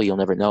don't travel, you'll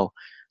never know.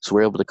 So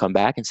we're able to come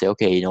back and say,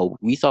 okay,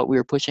 we thought we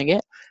were pushing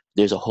it.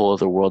 There's a whole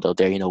other world out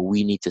there.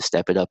 We need to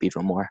step it up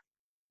even more.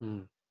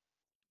 Mm.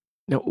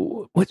 Now,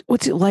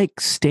 what's it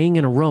like staying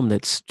in a room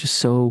that's just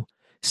so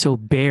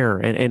bare?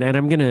 And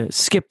I'm going to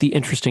skip the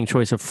interesting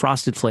choice of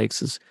Frosted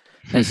Flakes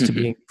as to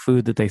being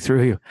food that they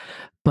threw you.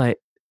 But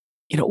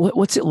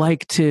what's it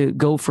like to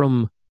go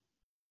from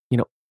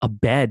a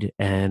bed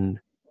and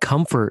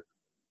comfort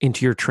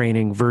into your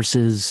training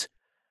versus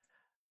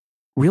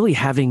really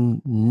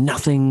having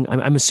nothing?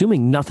 I'm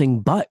assuming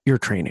nothing but your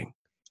training.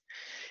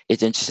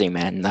 It's interesting,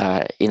 man.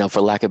 For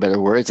lack of better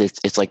words,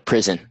 it's like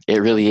prison. It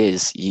really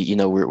is.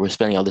 We're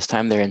spending all this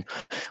time there, and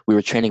we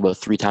were training about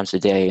 3 times a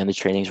day, and the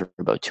trainings were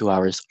about 2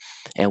 hours.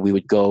 And we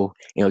would go,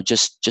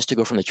 just to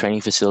go from the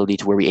training facility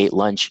to where we ate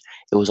lunch,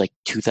 it was like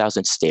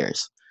 2,000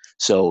 stairs.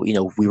 So,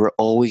 we were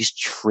always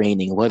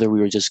training, whether we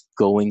were just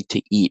going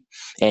to eat.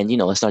 And,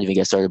 let's not even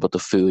get started about the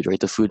food, right?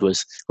 The food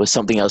was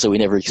something else that we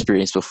never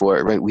experienced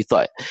before, right? We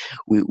thought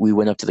we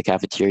went up to the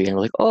cafeteria and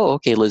we're like, oh,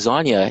 okay,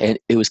 lasagna. And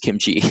it was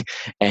kimchi.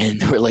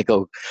 And we're like,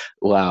 oh,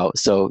 wow.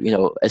 So,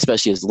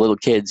 especially as little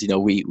kids,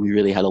 we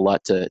really had a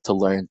lot to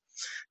learn.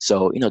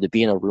 So, to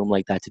be in a room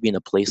like that, to be in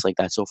a place like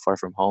that so far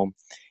from home,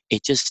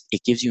 it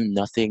gives you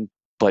nothing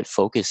but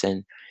focus.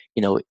 And,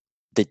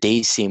 the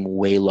days seem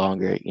way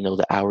longer,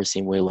 the hours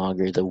seem way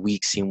longer, the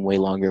weeks seem way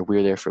longer. We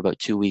were there for about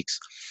 2 weeks,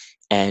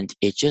 and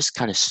it just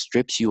kind of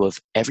strips you of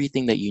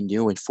everything that you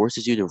knew and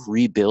forces you to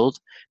rebuild,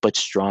 but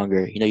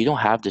stronger. You don't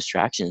have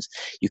distractions.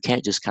 You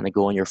can't just kind of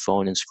go on your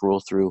phone and scroll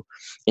through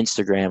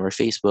Instagram or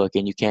Facebook,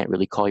 and you can't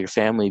really call your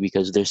family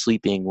because they're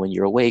sleeping when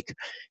you're awake.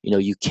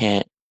 You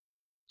can't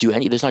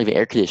there's not even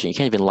air conditioning. You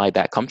can't even lie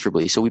back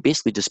comfortably. So we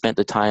basically just spent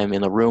the time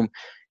in the room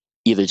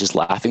either just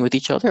laughing with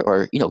each other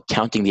or,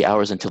 counting the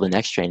hours until the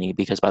next training,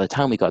 because by the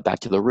time we got back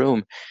to the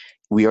room,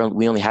 we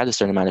only had a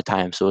certain amount of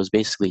time. So it was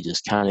basically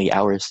just counting the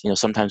hours.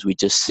 Sometimes we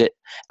just sit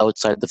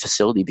outside the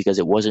facility because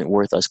it wasn't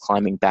worth us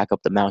climbing back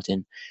up the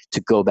mountain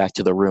to go back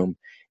to the room.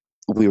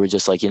 We were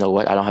just like, you know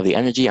what, I don't have the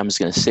energy. I'm just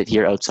going to sit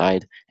here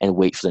outside and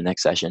wait for the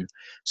next session.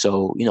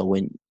 So,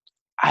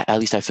 at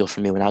least I feel for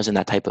me, when I was in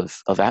that type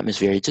of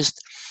atmosphere,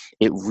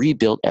 it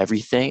rebuilt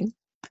everything,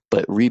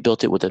 but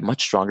rebuilt it with a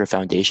much stronger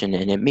foundation.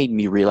 And it made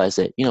me realize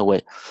that,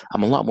 what,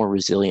 I'm a lot more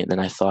resilient than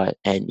I thought.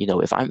 And,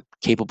 if I'm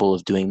capable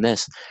of doing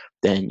this,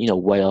 then,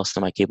 what else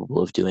am I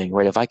capable of doing,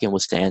 right? If I can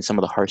withstand some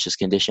of the harshest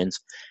conditions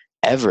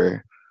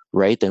ever,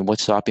 right, then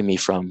what's stopping me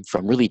from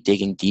really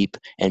digging deep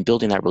and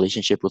building that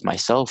relationship with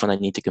myself when I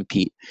need to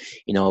compete?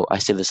 I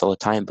say this all the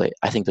time, but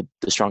I think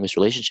the strongest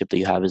relationship that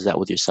you have is that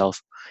with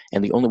yourself.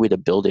 And the only way to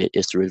build it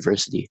is through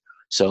adversity.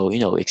 So,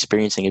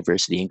 experiencing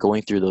adversity and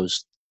going through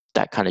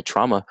that kind of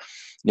trauma,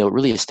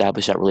 really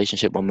established that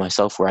relationship with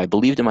myself, where I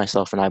believed in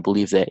myself and I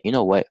believed that,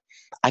 what,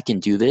 I can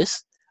do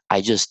this.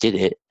 I just did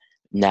it.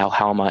 Now,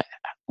 how am I?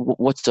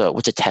 What's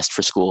a test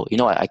for school?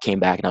 I came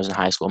back and I was in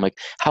high school. I'm like,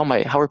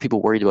 how are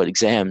people worried about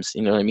exams?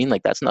 You know what I mean?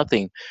 Like, that's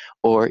nothing.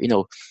 Or,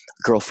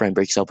 girlfriend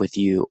breaks up with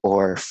you,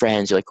 or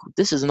friends, you're like,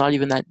 this is not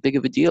even that big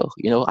of a deal.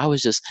 I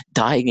was just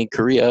dying in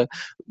Korea.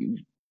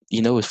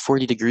 It was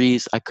 40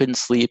 degrees. I couldn't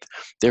sleep.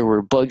 There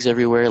were bugs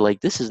everywhere.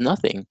 Like, this is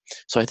nothing.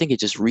 So I think it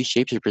just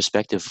reshapes your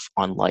perspective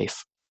on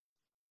life.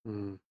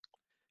 Mm.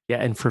 Yeah.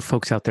 And for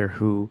folks out there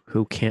who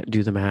can't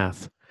do the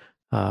math,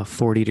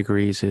 40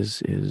 degrees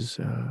is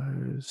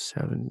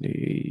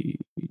 70,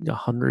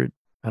 100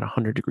 at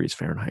 100 degrees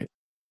Fahrenheit.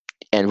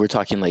 And we're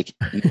talking like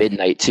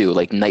midnight too,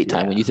 like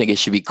nighttime, when you think it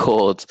should be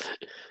cold.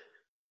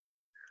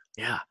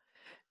 Yeah.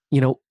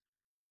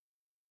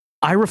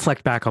 I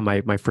reflect back on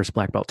my first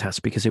black belt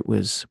test, because it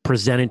was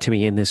presented to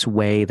me in this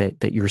way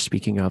that you're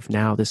speaking of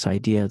now, this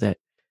idea that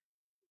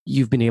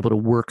you've been able to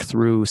work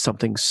through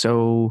something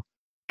so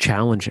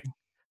challenging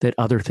that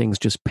other things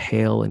just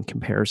pale in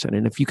comparison.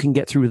 And if you can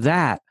get through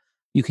that,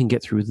 you can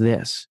get through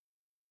this.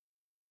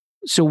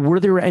 So were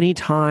there any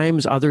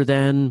times other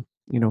than,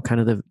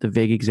 kind of the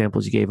vague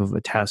examples you gave of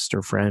a test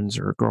or friends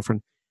or a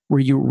girlfriend, where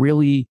you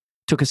really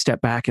took a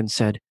step back and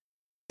said,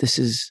 this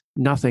is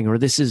nothing, or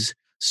this is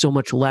so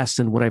much less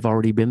than what I've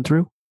already been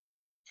through?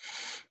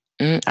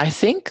 I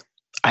think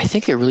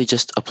it really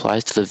just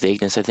applies to the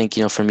vagueness. I think,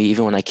 for me,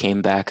 even when I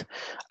came back,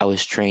 I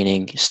was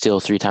training still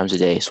 3 times a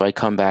day. So I'd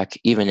come back,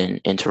 even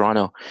in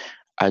Toronto,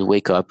 I'd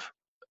wake up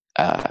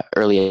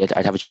early.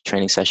 I'd have a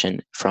training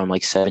session from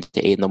like 7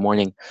 to 8 in the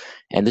morning,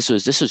 and this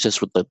was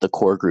just with the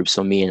core group.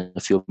 So me and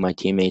a few of my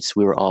teammates,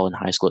 we were all in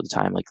high school at the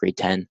time, like grade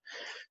 10.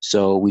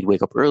 So we'd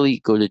wake up early,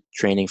 go to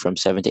training from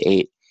 7 to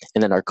 8,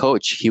 and then our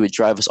coach, he would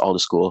drive us all to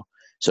school.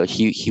 So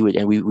he would,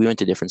 and we went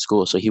to different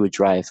schools. So he would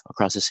drive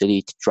across the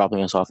city,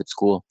 dropping us off at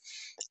school,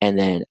 and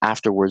then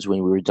afterwards,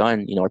 when we were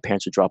done, our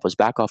parents would drop us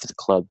back off at the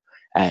club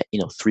at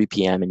 3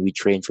 p.m. and we'd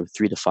train from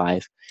 3 to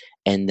 5.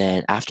 And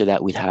then after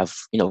that, we'd have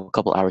a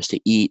couple hours to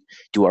eat,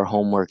 do our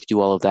homework,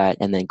 do all of that,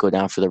 and then go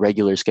down for the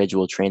regular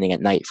scheduled training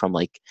at night from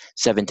like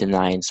 7 to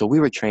 9. So we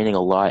were training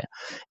a lot,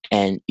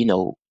 and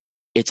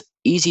it's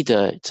easy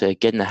to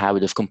get in the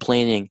habit of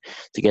complaining,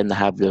 to get in the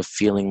habit of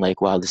feeling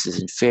like, wow, this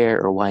isn't fair,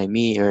 or why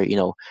me, or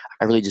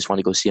I really just want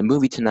to go see a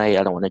movie tonight.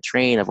 I don't want to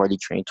train. I've already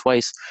trained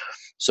twice.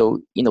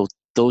 So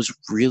those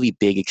really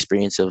big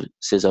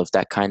experiences of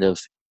that kind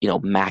of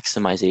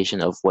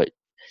maximization of what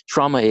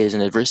trauma is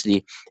and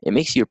adversity, it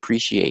makes you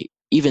appreciate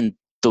even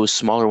those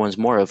smaller ones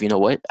more of,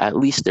 what, at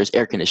least there's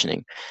air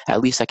conditioning,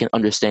 at least I can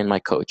understand my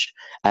coach,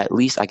 at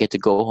least I get to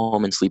go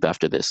home and sleep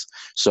after this.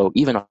 So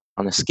even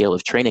on a scale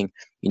of training,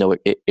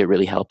 it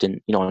really helped. And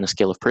on a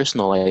scale of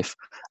personal life,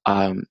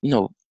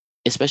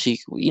 especially,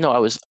 I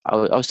was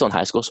still in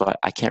high school, so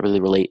I can't really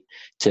relate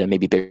to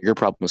maybe bigger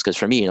problems, because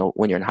for me,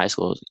 when you're in high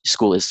school,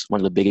 school is one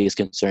of the biggest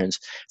concerns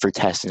for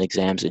tests and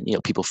exams, and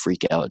people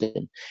freak out,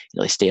 and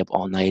they stay up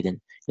all night, and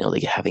they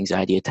have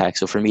anxiety attacks.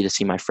 So for me to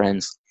see my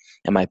friends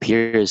and my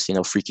peers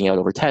freaking out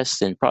over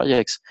tests and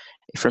projects,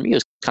 for me it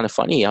was kind of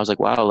funny. I was like,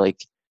 wow, like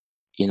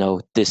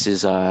this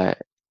is I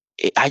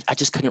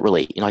just couldn't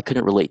relate. I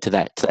couldn't relate to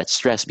that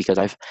stress, because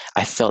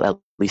I felt, at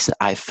least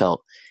I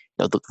felt,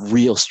 the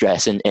real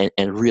stress and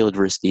real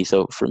adversity.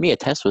 So for me, a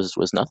test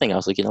was nothing. I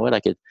was like, you know what, I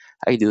could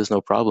do this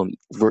no problem.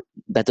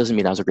 That doesn't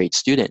mean I was a great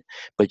student,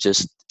 but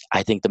just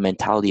I think the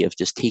mentality of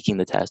just taking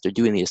the test or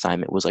doing the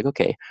assignment was like,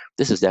 okay,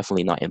 this is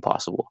definitely not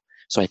impossible.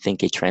 So I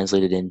think it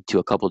translated into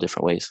a couple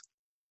different ways.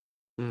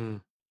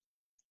 Mm.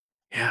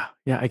 Yeah,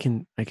 I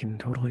can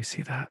totally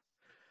see that.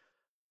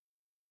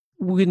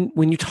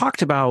 When you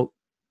talked about,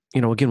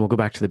 again, we'll go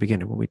back to the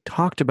beginning, when we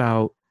talked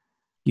about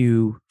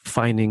you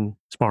finding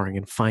sparring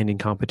and finding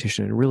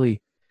competition and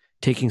really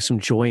taking some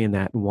joy in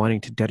that and wanting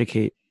to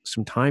dedicate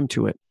some time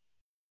to it,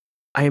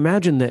 I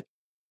imagine that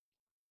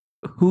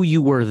who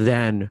you were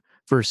then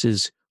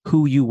versus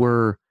who you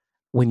were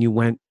when you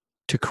went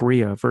to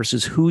Korea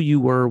versus who you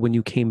were when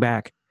you came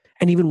back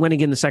and even went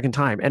again the second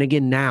time and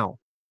again now,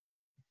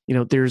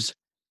 there's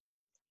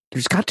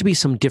got to be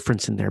some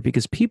difference in there,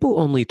 because people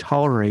only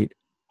tolerate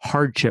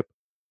hardship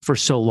for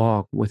so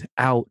long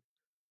without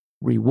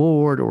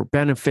reward or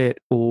benefit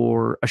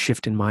or a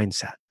shift in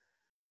mindset.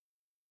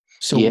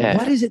 So what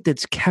Yeah. is it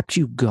that's kept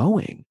you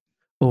going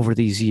over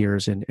these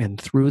years and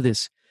through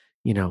this,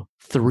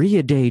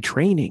 3-a-day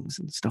trainings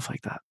and stuff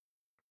like that?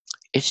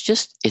 It's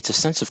a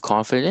sense of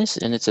confidence,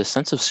 and it's a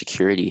sense of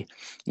security.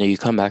 You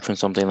come back from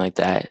something like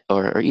that,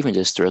 or even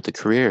just throughout the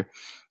career,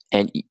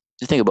 and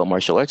the thing about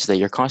martial arts is that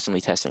you're constantly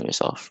testing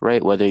yourself,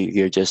 right? Whether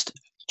you're just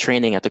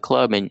training at the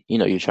club and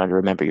you're trying to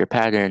remember your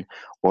pattern,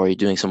 or you're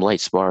doing some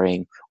light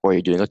sparring, or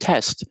you're doing a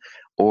test,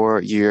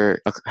 or you're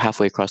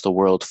halfway across the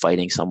world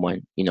fighting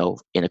someone,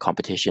 in a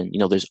competition.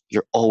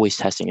 You're always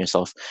testing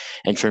yourself.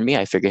 And for me,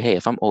 I figured, hey,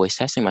 if I'm always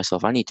testing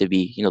myself, I need to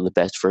be, the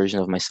best version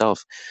of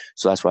myself.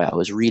 So that's why I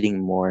was reading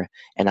more,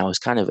 and I was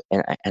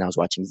and I was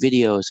watching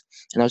videos,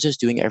 and I was just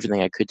doing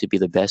everything I could to be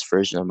the best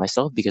version of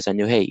myself, because I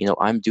knew, hey,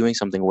 I'm doing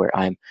something where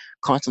I'm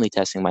constantly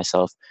testing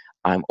myself.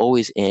 I'm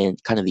always in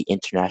kind of the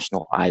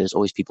international eye. There's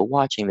always people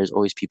watching. There's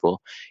always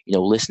people,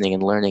 listening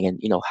and learning.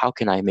 And, how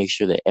can I make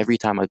sure that every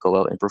time I go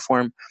out and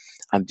perform,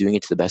 I'm doing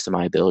it to the best of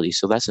my ability?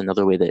 So that's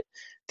another way that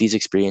these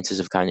experiences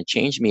have kind of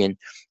changed me. And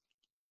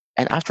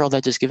after all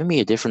that, just given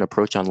me a different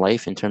approach on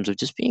life in terms of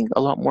just being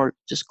a lot more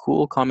just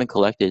cool, calm, and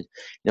collected.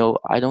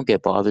 I don't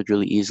get bothered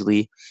really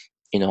easily.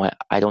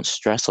 I don't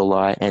stress a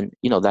lot. And,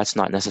 that's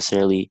not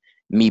necessarily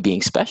me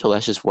being special.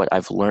 That's just what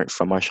I've learned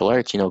from martial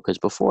arts, because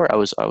before I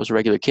was a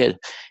regular kid.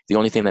 The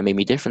only thing that made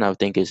me different, I would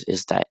think,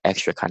 is that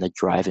extra kind of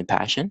drive and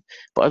passion.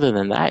 But other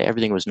than that,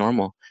 everything was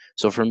normal.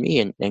 So for me,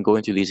 and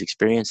going through these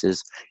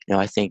experiences,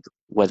 I think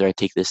whether I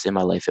take this in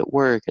my life at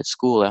work, at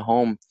school, at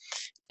home,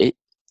 it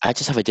I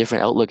just have a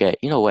different outlook at,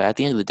 what, at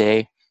the end of the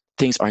day,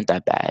 things aren't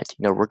that bad.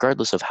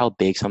 Regardless of how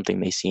big something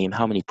may seem,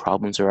 how many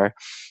problems there are,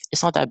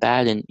 it's not that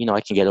bad, and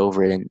I can get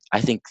over it. And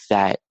I think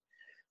that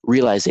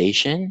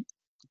realization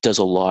does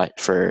a lot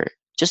for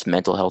just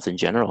mental health in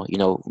general.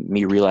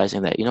 Me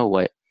realizing that,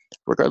 what,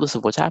 regardless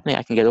of what's happening,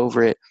 I can get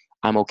over it.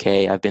 I'm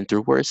okay. I've been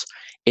through worse.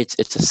 It's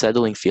a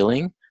settling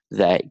feeling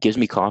that gives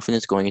me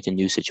confidence going into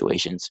new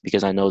situations,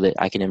 because I know that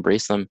I can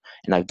embrace them,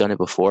 and I've done it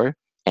before,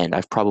 and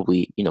I've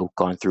probably,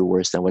 gone through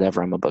worse than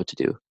whatever I'm about to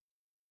do.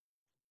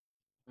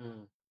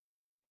 Mm.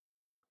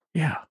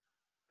 Yeah.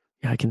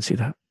 Yeah, I can see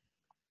that.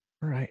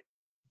 All right.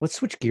 Let's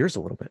switch gears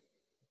a little bit.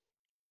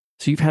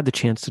 So you've had the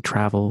chance to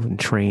travel and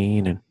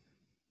train and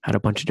had a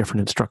bunch of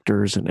different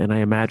instructors. And I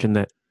imagine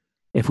that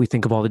if we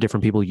think of all the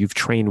different people you've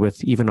trained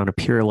with, even on a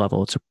peer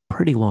level, it's a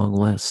pretty long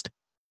list.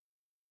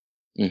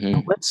 Hmm.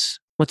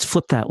 Let's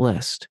flip that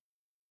list.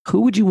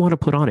 Who would you want to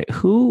put on it?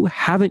 Who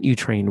haven't you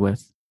trained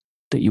with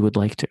that you would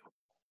like to?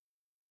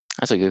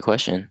 That's a good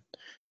question.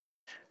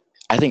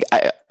 I think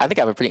I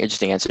have a pretty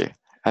interesting answer.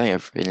 I think I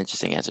have an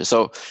interesting answer.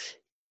 So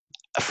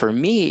for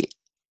me,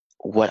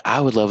 what I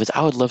would love is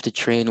I would love to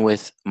train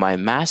with my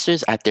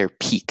masters at their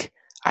peak.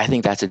 I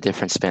think that's a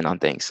different spin on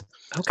things.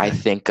 I Okay.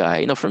 think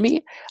for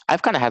me,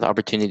 I've kind of had the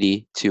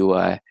opportunity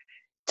to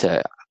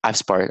I've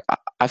sparred.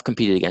 I've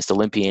competed against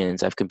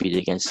Olympians. I've competed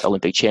against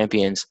Olympic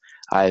champions.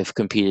 I've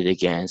competed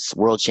against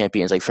world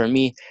champions. Like for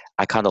me,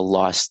 I kind of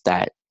lost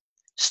that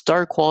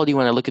star quality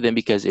when I look at them,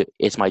 because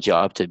it's my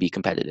job to be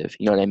competitive.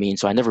 You know what I mean?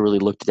 So I never really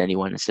looked at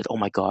anyone and said, "Oh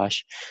my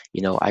gosh,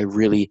 I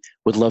really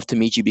would love to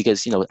meet you,"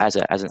 because as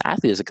an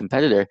athlete, as a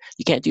competitor,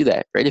 you can't do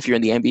that, right? If you're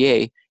in the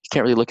NBA, you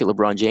can't really look at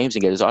LeBron James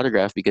and get his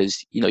autograph,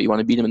 because you want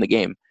to beat him in the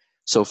game.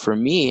 So for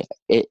me,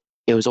 it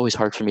was always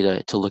hard for me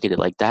to look at it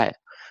like that.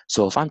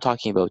 So if I'm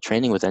talking about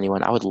training with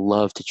anyone, I would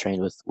love to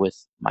train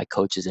with my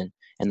coaches and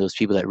those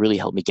people that really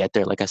helped me get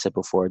there. Like I said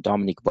before,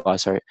 Dominique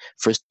Bossart,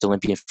 first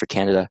Olympian for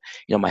Canada,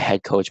 my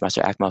head coach,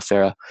 Master Akmal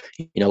Farah,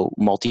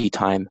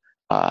 multi-time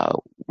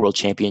world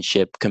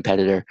championship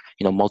competitor,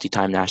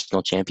 multi-time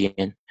national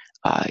champion.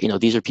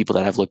 These are people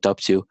that I've looked up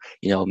to.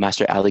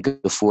 Master Ali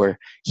Gafour,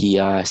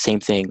 he same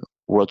thing,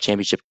 world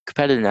championship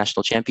competitor,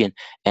 national champion,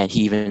 and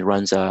he even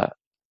runs a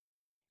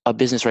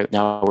business right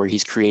now where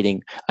he's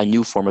creating a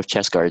new form of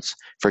chest guards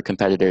for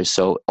competitors.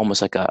 So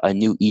almost like a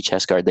new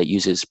e-chest guard that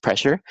uses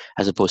pressure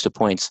as opposed to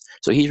points.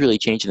 So he's really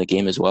changing the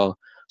game as well.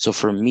 So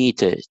for me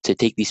to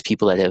take these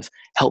people that have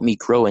helped me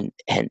grow and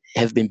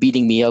have been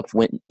beating me up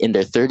when in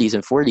their 30s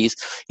and 40s,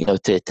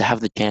 to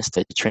have the chance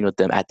to train with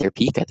them at their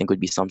peak, I think would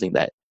be something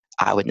that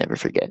I would never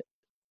forget.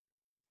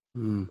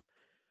 Hmm.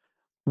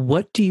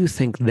 What do you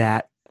think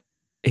that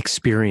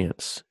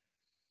experience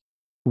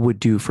would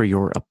do for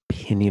your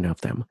opinion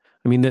of them?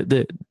 I mean,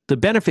 the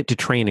benefit to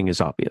training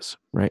is obvious,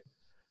 right?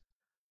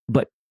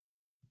 But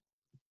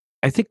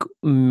I think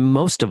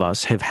most of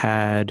us have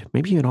had,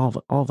 maybe even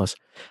all of us,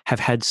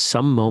 have had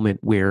some moment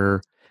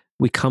where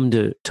we come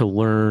to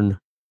learn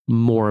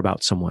more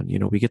about someone.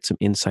 We get some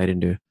insight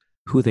into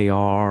who they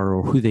are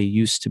or who they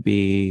used to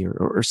be,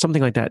 or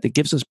something like that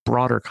gives us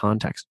broader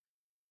context.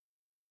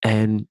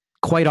 And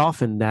quite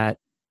often that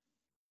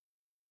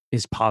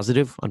is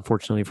positive.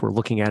 Unfortunately, if we're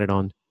looking at it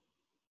on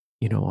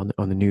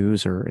the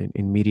news or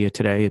in media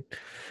today, it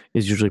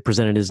is usually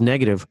presented as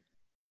negative.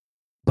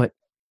 But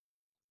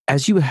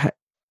as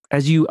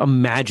you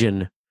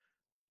imagine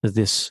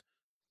this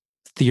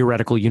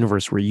theoretical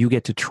universe where you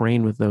get to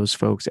train with those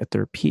folks at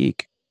their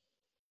peak,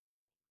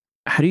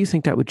 how do you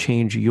think that would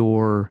change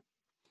your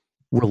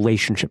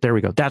relationship? There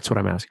we go. That's what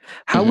I'm asking.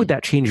 How would Hmm.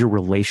 that change your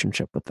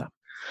relationship with them?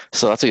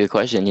 So that's a good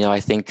question.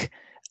 I think,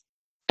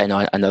 and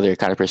another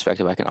kind of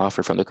perspective I can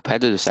offer from the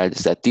competitive side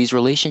is that these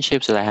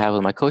relationships that I have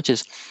with my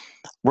coaches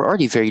were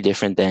already very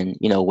different than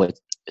what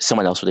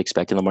someone else would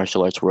expect in the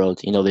martial arts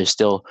world. There's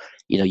still,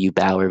 you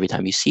bow every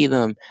time you see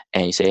them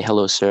and you say,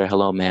 "Hello, sir,"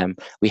 "Hello, ma'am."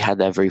 We had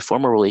that very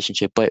formal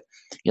relationship. But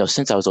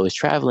since I was always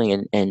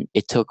traveling, and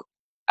it took,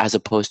 as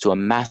opposed to a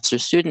master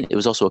student, it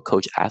was also a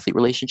coach athlete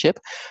relationship.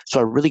 So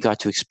I really got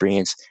to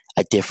experience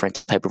a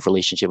different type of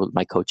relationship with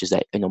my coaches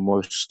that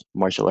most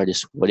martial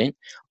artists wouldn't,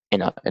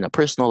 in a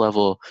personal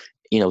level.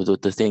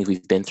 The things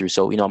we've been through.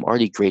 So I'm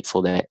already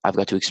grateful that I've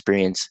got to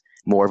experience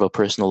more of a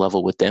personal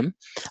level with them.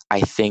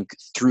 I think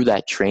through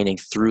that training,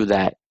 through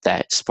that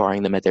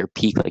sparring them at their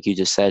peak, like you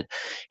just said,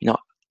 you know,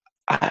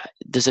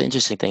 there's an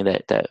interesting thing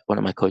that one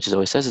of my coaches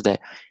always says, is that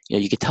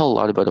you could tell a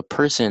lot about a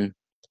person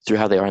through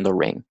how they are in the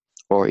ring,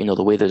 or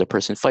the way that a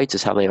person fights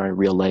is how they are in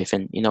real life.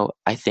 And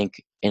I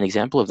think an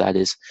example of that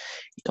is,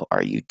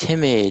 are you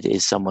timid?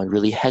 Is someone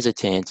really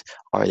hesitant?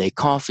 Are they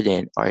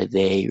confident? Are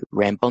they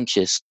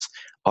rambunctious?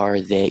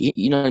 Are they,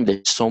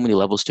 there's so many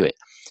levels to it.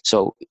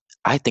 So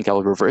I think I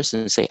would reverse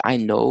and say, I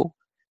know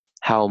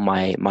how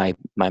my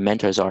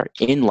mentors are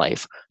in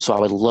life. So I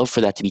would love for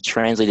that to be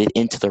translated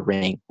into the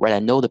ring, right? I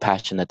know the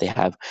passion that they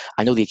have.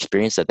 I know the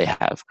experience that they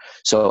have.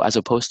 So as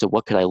opposed to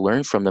what could I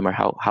learn from them, or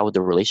how would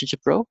the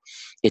relationship grow?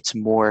 It's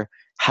more,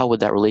 how would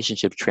that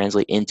relationship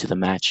translate into the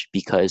match?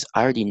 Because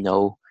I already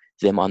know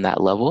them on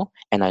that level,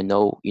 and I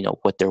know,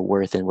 what they're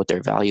worth and what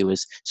their value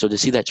is. So to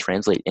see that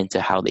translate into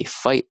how they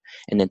fight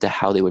and into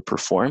how they would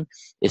perform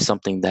is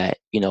something that,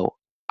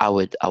 I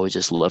would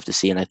just love to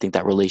see. And I think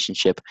that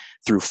relationship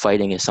through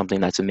fighting is something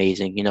that's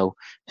amazing.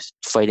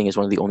 Fighting is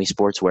one of the only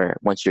sports where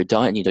once you're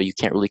done, you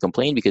can't really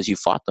complain because you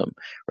fought them,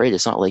 right?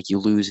 It's not like you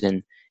lose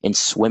in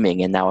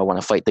swimming and now I want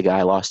to fight the guy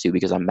I lost to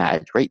because I'm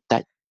mad, right?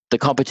 the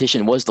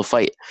competition was the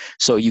fight.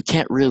 So you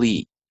can't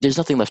really, there's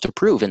nothing left to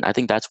prove. And I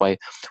think that's why,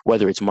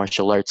 whether it's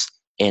martial arts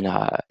in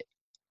a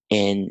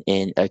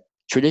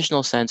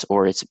traditional sense,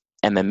 or it's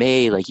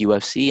MMA like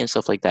UFC and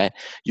stuff like that,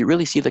 you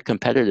really see the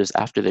competitors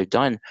after they're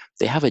done,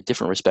 they have a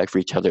different respect for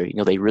each other.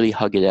 They really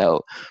hug it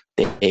out.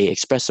 They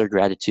express their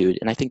gratitude.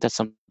 And I think that's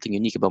something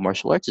unique about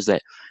martial arts, is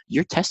that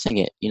you're testing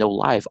it,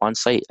 live on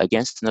site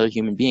against another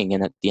human being.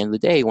 And at the end of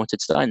the day, once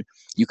it's done,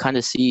 you kind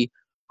of see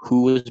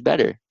who is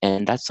better.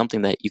 And that's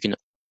something that you can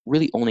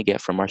really only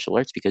get from martial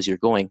arts, because you're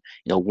going,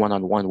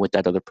 one-on-one with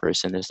that other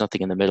person. There's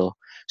nothing in the middle.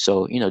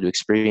 So, to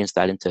experience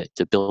that and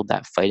to build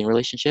that fighting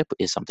relationship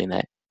is something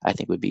that I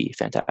think would be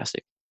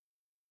fantastic.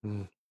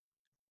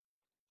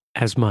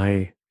 As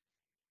my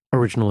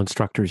original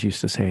instructors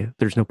used to say,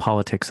 there's no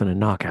politics in a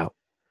knockout.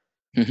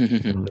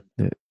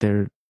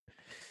 There,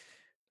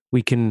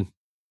 we can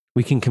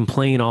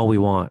complain all we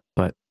want,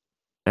 but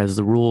as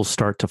the rules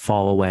start to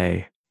fall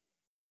away,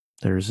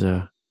 there's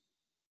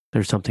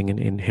something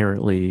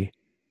inherently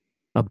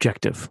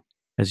objective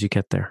as you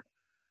get there.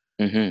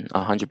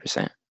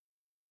 100%.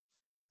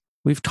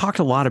 We've talked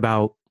a lot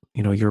about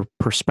your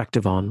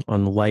perspective on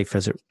life,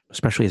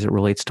 especially as it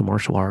relates to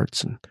martial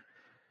arts, and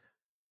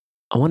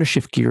I want to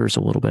shift gears a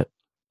little bit,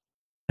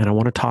 and I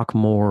want to talk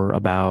more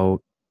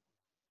about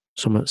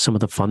some of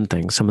the fun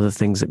things, some of the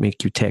things that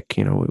make you tick.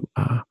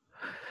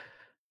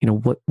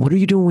 What are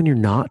you doing when you're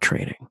not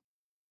training?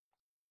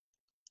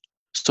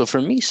 So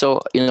for me,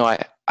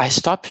 I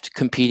stopped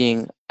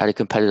competing at a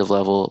competitive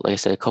level, like I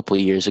said, a couple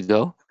of years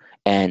ago,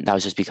 and that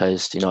was just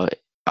because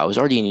I was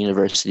already in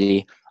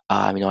university.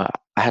 I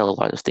had a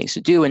lot of things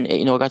to do, and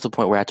I got to the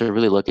point where I had to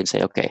really look and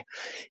say, okay,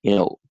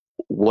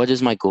 what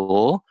is my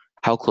goal?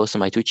 How close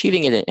am I to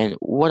achieving it? And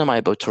what am I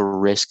about to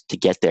risk to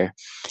get there?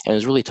 And it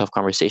was a really tough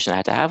conversation I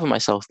had to have with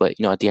myself. But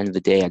at the end of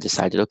the day, I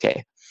decided,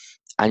 okay,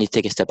 I need to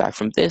take a step back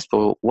from this,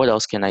 but what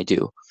else can I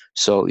do?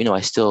 So,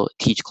 I still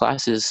teach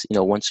classes,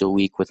 once a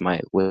week with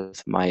my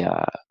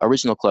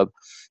original club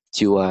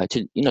to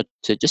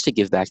just to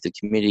give back to the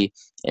community,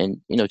 and,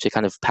 to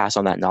kind of pass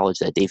on that knowledge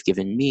that they've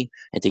given me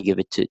and to give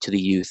it to the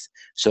youth.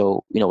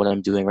 So, what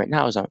I'm doing right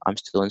now is I'm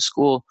still in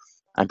school.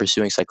 I'm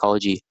pursuing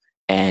psychology.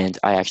 And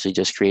I actually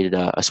just created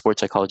a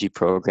sports psychology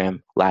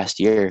program last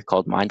year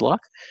called Mindlock,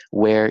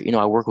 where,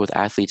 I work with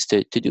athletes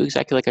to do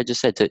exactly like I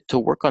just said, to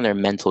work on their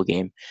mental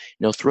game,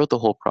 throughout the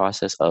whole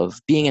process of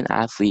being an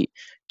athlete,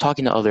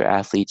 talking to other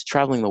athletes,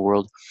 traveling the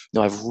world.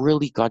 I've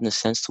really gotten a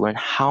sense to learn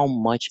how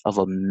much of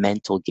a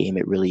mental game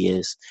it really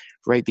is,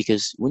 right?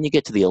 Because when you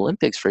get to the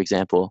Olympics, for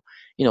example,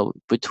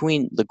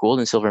 between the gold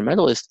and silver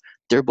medalists,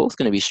 they're both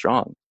going to be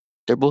strong.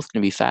 They're both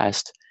going to be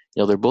fast.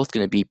 They're both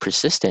going to be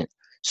persistent.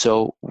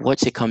 So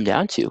what's it come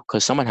down to?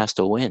 Because someone has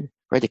to win,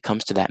 right? It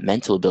comes to that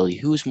mental ability.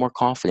 Who's more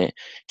confident?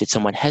 Did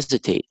someone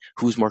hesitate?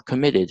 Who's more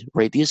committed,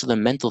 right? These are the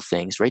mental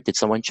things, right? Did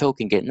someone choke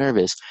and get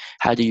nervous?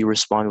 How do you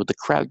respond with the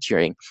crowd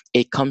cheering?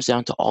 It comes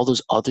down to all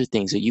those other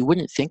things that you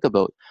wouldn't think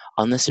about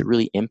unless it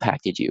really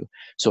impacted you.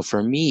 So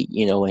for me,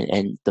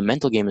 and the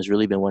mental game has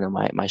really been one of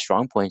my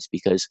strong points,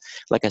 because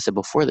like I said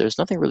before, there's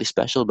nothing really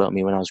special about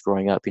me when I was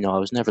growing up. I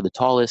was never the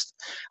tallest.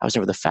 I was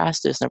never the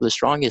fastest, never the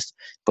strongest,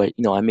 but,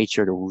 I made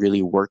sure to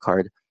really work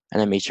hard.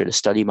 And I made sure to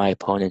study my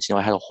opponents.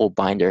 I had a whole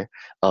binder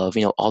of,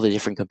 all the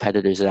different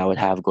competitors that I would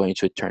have going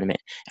to a tournament.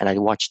 And I'd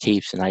watch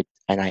tapes and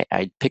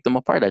I'd pick them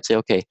apart. I'd say,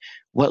 okay,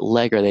 what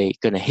leg are they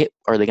going to hit?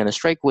 Are they going to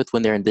strike with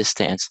when they're in this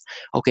stance?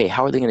 Okay,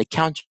 how are they going to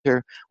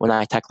counter when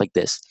I attack like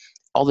this?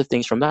 All the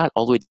things from that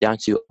all the way down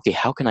to, okay,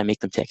 how can I make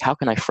them tick? How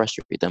can I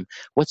frustrate them?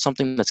 What's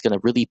something that's going to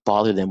really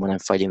bother them when I'm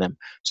fighting them?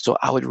 So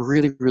I would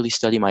really, really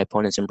study my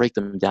opponents and break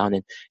them down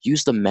and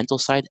use the mental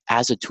side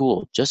as a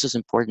tool, just as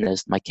important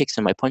as my kicks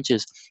and my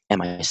punches and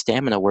my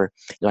stamina were.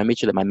 I made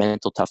sure that my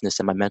mental toughness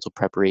and my mental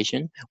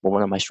preparation were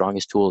one of my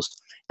strongest tools.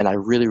 And I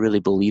really,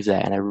 really believe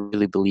that. And I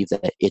really believe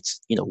that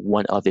it's,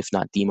 one of, if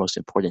not the most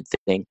important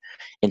thing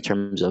in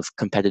terms of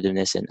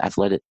competitiveness and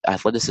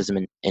athleticism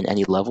in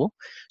any level.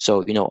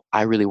 So,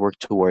 I really work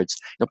towards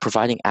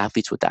providing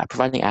athletes with that,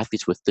 providing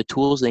athletes with the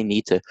tools they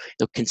need to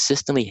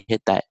consistently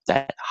hit that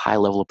high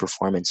level of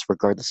performance,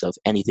 regardless of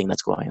anything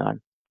that's going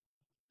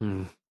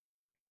on.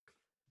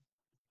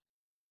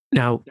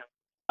 Now,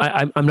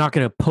 I'm not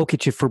going to poke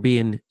at you for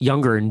being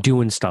younger and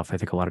doing stuff. I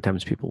think a lot of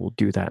times people will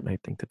do that, and I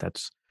think that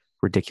that's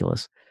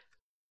ridiculous.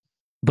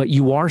 But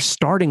you are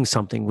starting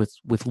something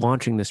with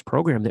launching this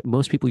program that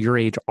most people your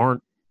age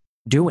aren't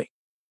doing.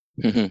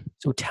 Mm-hmm.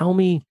 So tell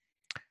me.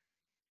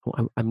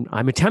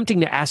 I'm attempting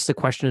to ask the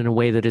question in a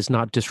way that is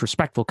not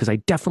disrespectful, because I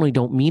definitely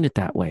don't mean it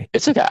that way.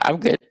 It's okay. I'm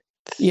good.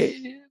 Yeah.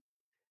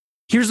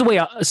 Here's the way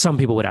some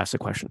people would ask the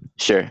question.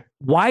 Sure.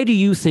 Why do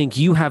you think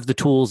you have the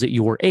tools at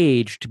your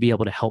age to be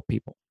able to help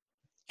people?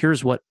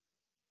 Here's what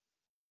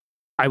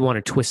I want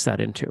to twist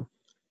that into.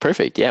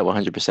 Perfect. Yeah,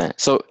 100%.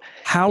 So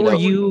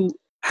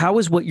how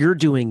is what you're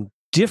doing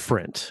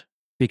different?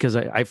 Because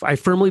I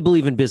firmly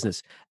believe in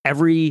business.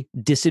 Every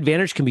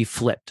disadvantage can be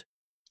flipped.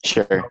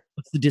 Sure.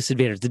 What's the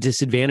disadvantage? The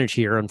disadvantage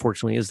here,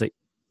 unfortunately, is that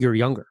you're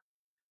younger.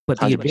 But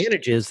the 100%.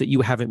 advantage is that you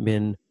haven't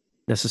been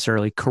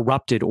necessarily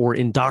corrupted or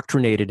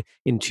indoctrinated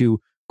into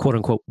quote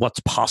unquote, what's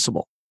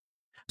possible.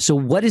 So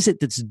what is it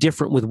that's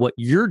different with what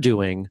you're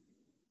doing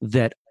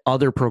that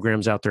other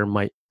programs out there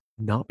might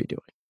not be doing?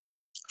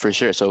 For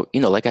sure. So,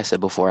 like I said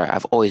before,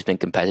 I've always been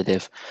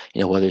competitive,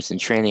 whether it's in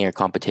training or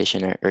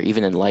competition or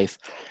even in life.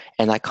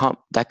 And that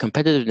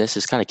competitiveness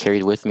is kind of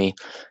carried with me.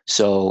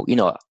 So,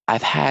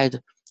 I've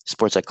had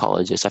sports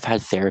psychologists, I've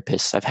had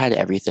therapists, I've had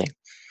everything.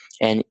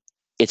 And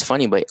it's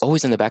funny, but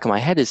always in the back of my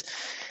head is,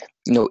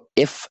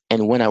 if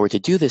and when I were to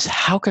do this,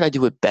 how could I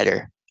do it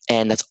better?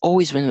 And that's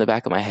always been in the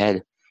back of my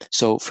head.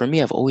 So for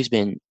me, I've always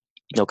been,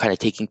 kind of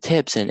taking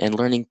tips and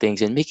learning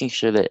things and making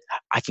sure that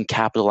I can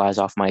capitalize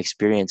off my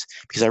experience,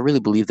 because I really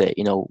believe that,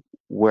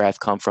 where I've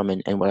come from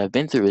and what I've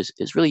been through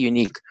is really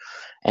unique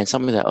and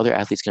something that other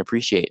athletes can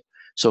appreciate.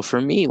 So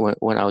for me,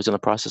 when I was in the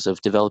process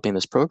of developing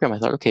this program, I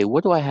thought, okay,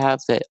 what do I have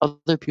that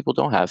other people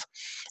don't have?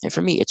 And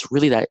for me, it's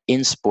really that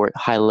in sport,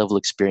 high level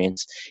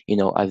experience.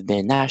 I've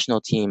been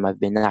national team,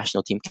 I've been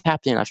national team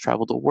captain, I've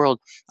traveled the world.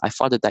 I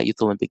fought at that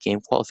Youth Olympic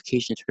Game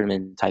qualification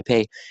tournament in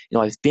Taipei.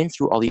 I've been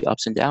through all the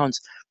ups and downs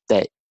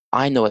that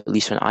I know, at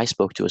least when I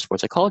spoke to a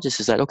sports psychologist,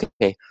 is that,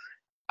 okay,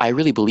 I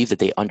really believe that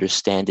they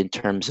understand in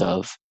terms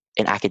of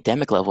an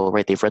academic level,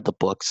 right? They've read the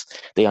books,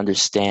 they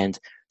understand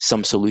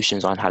some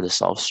solutions on how to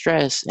solve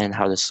stress and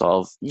how to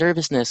solve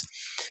nervousness,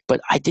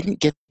 but I didn't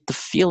get the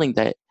feeling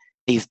that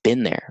they've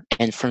been there.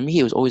 And for me,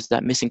 it was always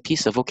that missing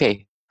piece of,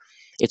 okay,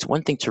 it's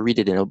one thing to read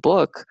it in a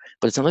book,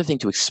 but it's another thing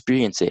to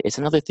experience it. It's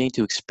another thing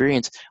to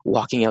experience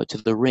walking out to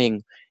the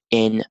ring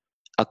in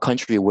a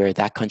country where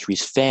that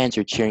country's fans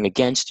are cheering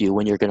against you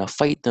when you're going to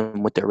fight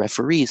them with their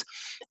referees,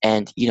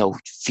 and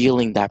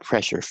feeling that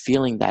pressure,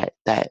 feeling that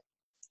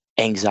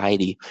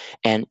anxiety.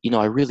 And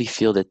I really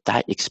feel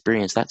that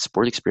experience, that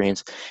sport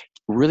experience,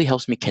 really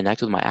helps me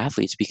connect with my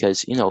athletes,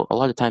 because a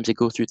lot of times they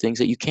go through things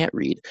that you can't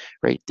read,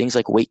 right? Things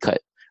like weight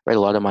cut, right? A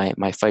lot of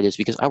my fighters,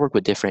 because I work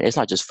with different, it's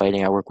not just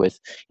fighting, I work with,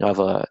 I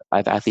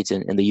have athletes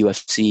in the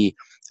UFC,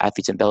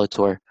 athletes in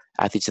Bellator,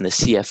 athletes in the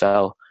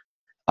CFL.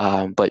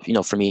 But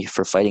for me,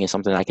 for fighting is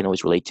something I can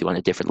always relate to on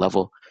a different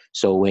level.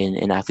 So when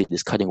an athlete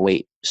is cutting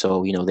weight,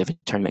 so they have a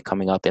tournament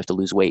coming up, they have to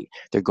lose weight,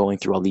 they're going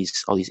through all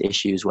these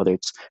issues, whether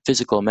it's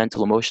physical,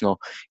 mental, emotional.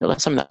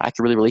 That's something that I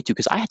can really relate to,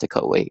 because I had to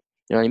cut weight.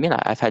 You know what I mean?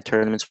 I've had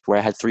tournaments where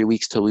I had 3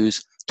 weeks to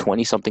lose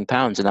 20 something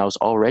pounds, and I was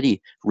already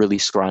really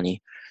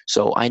scrawny.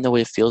 So I know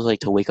what it feels like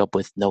to wake up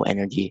with no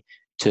energy,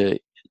 to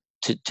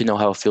know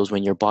how it feels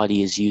when your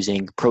body is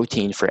using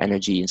protein for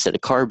energy instead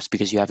of carbs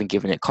because you haven't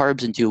given it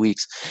carbs in 2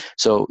 weeks.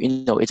 So,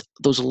 it's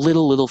those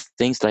little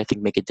things that I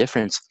think make a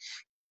difference.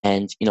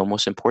 And,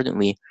 most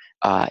importantly,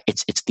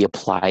 it's the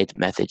applied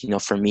method.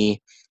 For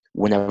me,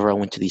 whenever I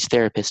went to these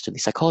therapists or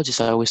these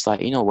psychologists, I always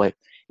thought, what,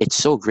 it's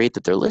so great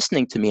that they're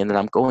listening to me and that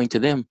I'm going to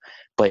them,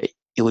 but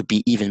it would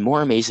be even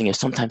more amazing if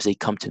sometimes they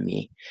come to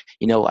me.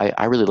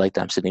 I really like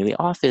that I'm sitting in the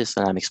office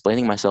and I'm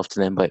explaining myself to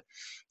them, but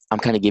I'm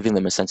kind of giving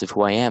them a sense of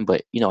who I am.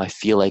 But, I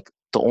feel like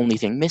the only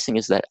thing missing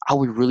is that I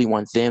would really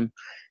want them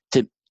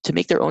to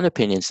make their own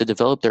opinions, to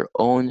develop their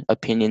own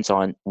opinions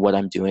on what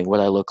I'm doing, what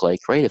I look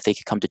like, right? If they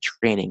could come to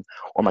training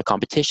or my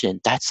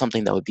competition, that's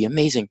something that would be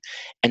amazing.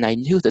 And I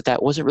knew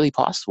that wasn't really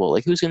possible.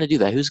 Like, who's going to do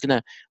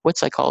that? What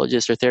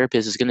psychologist or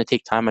therapist is going to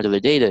take time out of their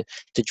day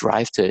to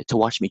drive to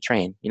watch me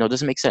train? It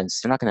doesn't make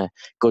sense. They're not going to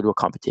go to a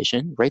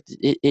competition, right?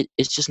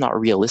 It's just not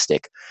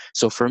realistic.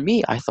 So for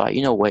me, I thought,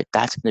 what,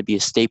 that's going to be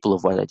a staple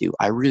of what I do.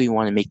 I really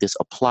want to make this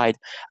applied.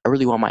 I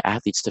really want my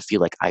athletes to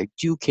feel like I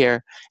do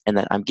care and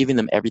that I'm giving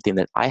them everything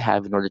that I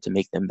have in order to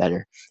make them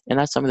better. And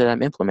that's something that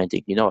I'm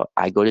implementing.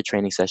 I go to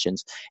training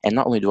sessions, and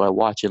not only do I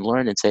watch and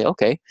learn and say,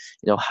 okay,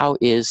 how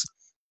does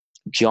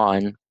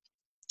John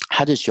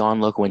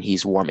look when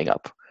he's warming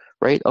up?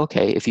 Right?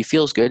 Okay, if he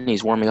feels good and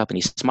he's warming up and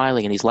he's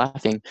smiling and he's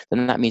laughing,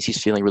 then that means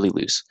he's feeling really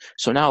loose.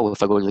 So now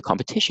if I go to the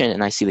competition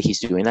and I see that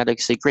he's doing that, I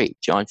can say, great,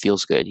 John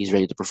feels good. He's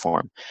ready to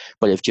perform.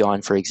 But if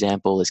John, for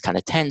example, is kind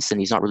of tense and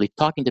he's not really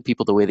talking to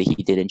people the way that he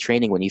did in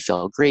training when he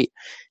felt great,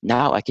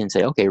 now I can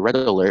say, okay, red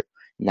alert.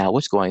 Now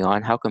what's going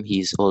on? How come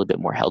he's a little bit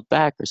more held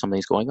back or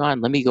something's going on?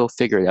 Let me go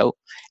figure it out,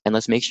 and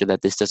let's make sure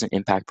that this doesn't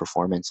impact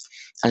performance.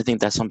 And I think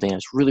that's something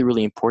that's really,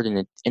 really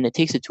important, and it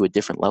takes it to a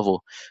different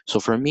level. So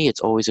for me, it's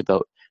always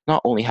about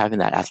not only having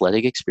that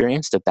athletic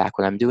experience to back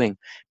what I'm doing,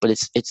 but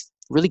it's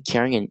really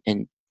caring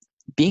and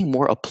being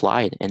more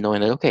applied and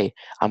knowing that, okay,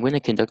 I'm going to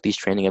conduct these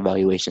training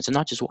evaluations and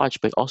not just watch,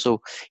 but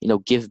also,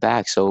 give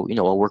back. So,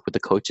 I'll work with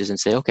the coaches and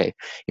say, okay,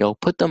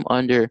 put them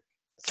under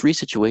 3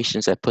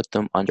 situations that put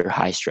them under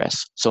high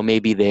stress. So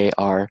maybe they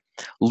are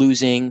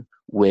losing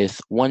with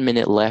 1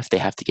 minute left, they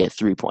have to get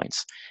 3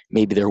 points.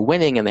 Maybe they're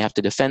winning and they have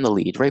to defend the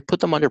lead, right? Put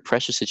them under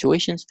pressure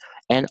situations,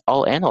 and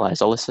I'll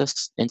analyze, I'll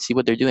assess and see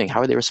what they're doing. How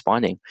are they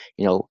responding?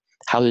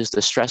 How is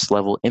the stress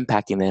level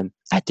impacting them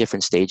at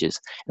different stages?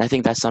 And I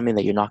think that's something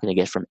that you're not going to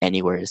get from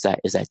anywhere, is that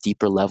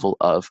deeper level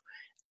of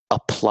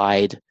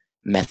applied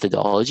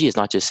methodology. It's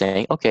not just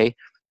saying, okay,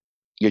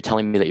 you're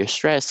telling me that you're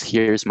stressed,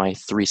 here's my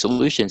 3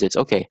 solutions. It's,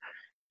 okay,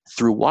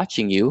 through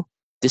watching you,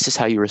 this is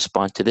how you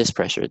respond to this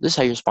pressure. This is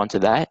how you respond to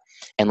that.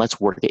 And let's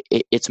work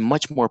it. It's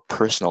much more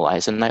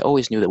personalized. And I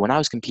always knew that when I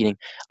was competing,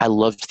 I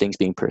loved things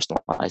being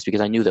personalized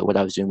because I knew that what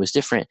I was doing was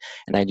different.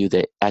 And I knew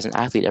that as an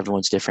athlete,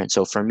 everyone's different.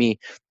 So for me,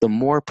 the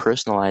more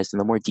personalized and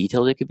the more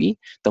detailed it could be,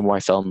 the more I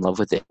fell in love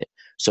with it.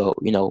 So,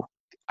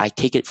 I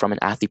take it from an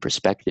athlete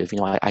perspective.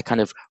 I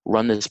kind of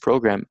run this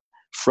program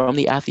from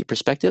the athlete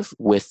perspective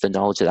with the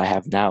knowledge that I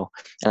have now.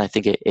 And I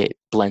think it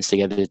blends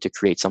together to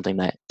create something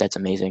that's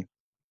amazing.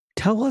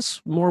 Tell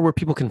us more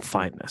people can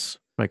find this.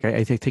 Like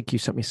I think you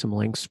sent me some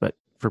links, but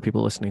for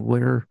people listening,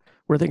 where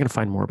are they going to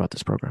find more about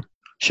this program?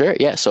 Sure.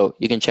 Yeah. So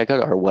you can check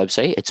out our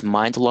website. It's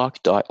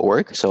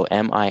mindlock.org. So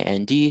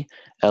MINDLOCK,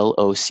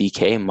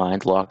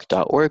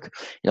 mindlock.org.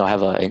 I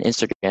have an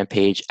Instagram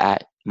page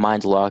at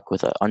mindlock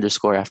with an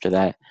underscore after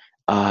that.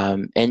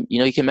 And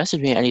you can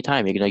message me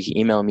anytime. You can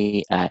email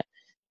me at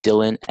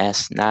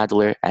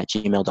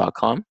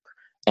dylansnadler@gmail.com.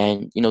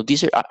 And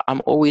these are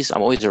I'm always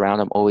around.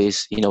 I'm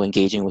always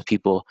engaging with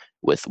people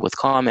with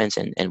comments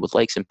and with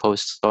likes and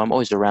posts. So I'm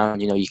always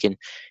around. You can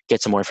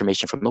get some more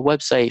information from the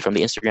website, from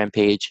the Instagram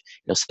page.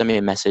 Send me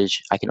a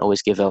message. I can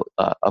always give out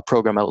a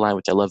program outline,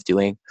 which I love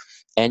doing.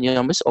 And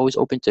I'm just always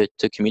open to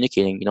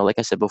communicating. Like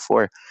I said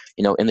before,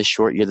 in the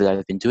short year that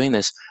I've been doing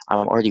this,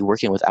 I'm already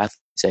working with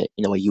athletes at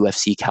a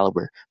UFC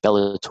caliber,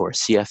 Bellator,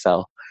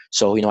 CFL.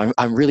 So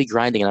I'm really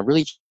grinding, and I'm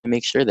really trying to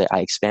make sure that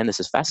I expand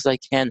this as fast as I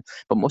can.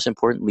 But most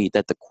importantly,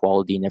 that the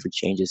quality never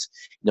changes.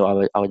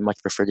 I would much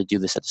prefer to do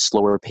this at a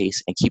slower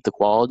pace and keep the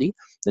quality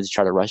than to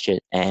try to rush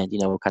it and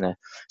kind of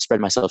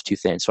spread myself too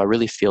thin. So I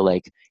really feel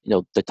like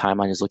the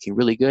timeline is looking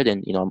really good,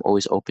 and I'm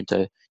always open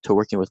to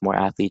working with more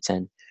athletes.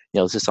 And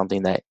this is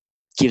something that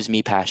gives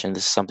me passion.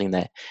 This is something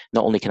that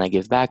not only can I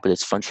give back, but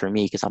it's fun for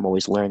me because I'm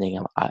always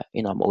learning.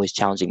 I'm always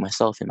challenging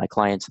myself and my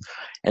clients,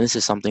 and this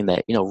is something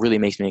that really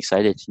makes me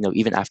excited.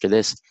 Even after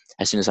this,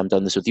 as soon as I'm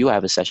done this with you, I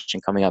have a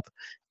session coming up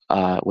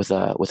with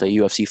a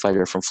UFC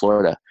fighter from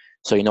Florida.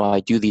 So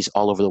I do these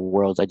all over the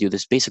world. I do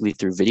this basically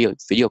through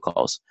video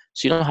calls.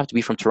 So you don't have to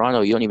be from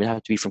Toronto. You don't even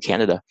have to be from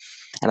Canada.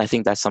 And I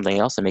think that's something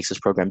else that makes this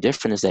program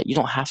different, is that you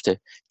don't have to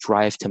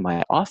drive to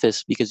my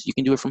office because you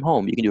can do it from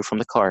home. You can do it from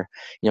the car.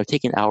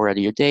 Take an hour out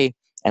of your day,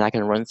 and I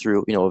can run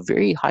through a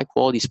very high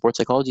quality sports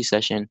psychology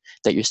session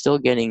that you're still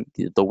getting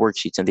the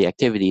worksheets and the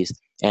activities.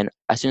 And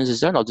as soon as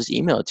it's done, I'll just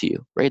email it to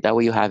you, right? That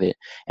way you have it.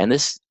 And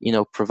this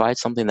provides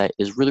something that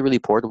is really, really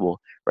portable,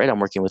 right? I'm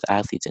working with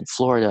athletes in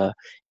Florida,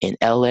 in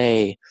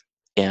LA,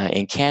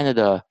 in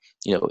Canada,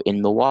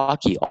 in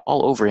Milwaukee,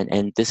 all over.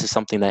 And this is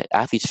something that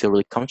athletes feel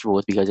really comfortable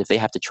with, because if they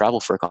have to travel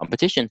for a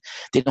competition,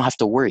 they don't have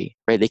to worry,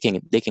 right? They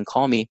can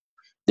call me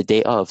the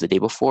day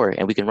before,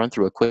 and we can run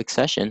through a quick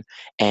session,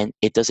 and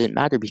it doesn't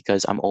matter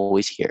because I'm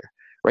always here,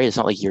 right? It's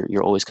not like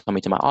you're always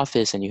coming to my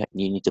office and you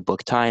need to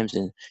book times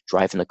and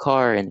drive in the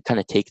car and kind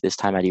of take this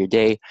time out of your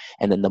day.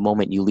 And then the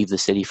moment you leave the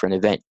city for an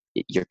event,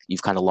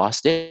 you've kind of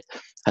lost it.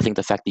 I think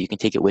the fact that you can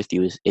take it with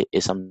you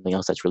is something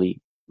else that's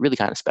really, really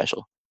kind of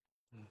special.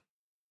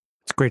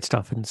 It's great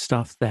stuff, and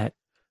stuff that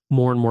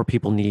more and more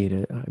people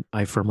need.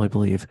 I firmly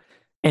believe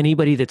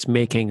anybody that's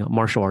making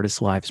martial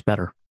artists' lives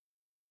better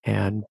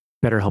and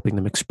better helping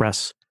them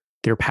express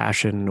their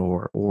passion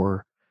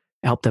or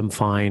help them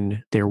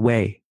find their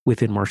way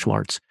within martial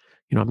arts,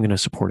 I'm going to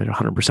support it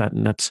 100%.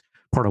 And that's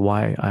part of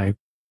why I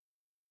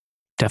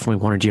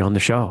definitely wanted you on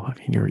the show. I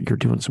mean, you're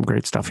doing some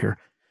great stuff here.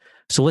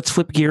 So let's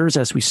flip gears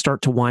as we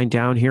start to wind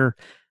down here.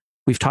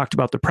 We've talked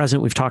about the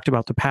present. We've talked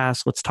about the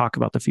past. Let's talk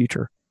about the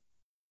future.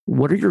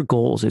 What are your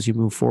goals as you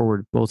move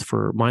forward, both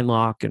for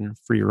Mindlock and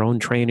for your own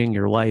training,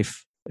 your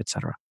life,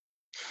 etc.?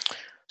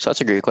 So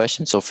that's a great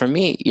question. So for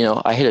me,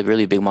 I hit a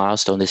really big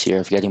milestone this year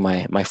of getting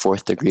my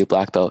 4th degree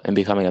black belt and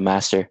becoming a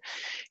master.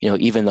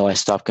 Even though I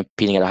stopped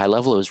competing at a high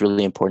level, it was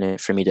really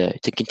important for me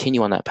to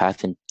continue on that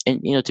path and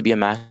to be a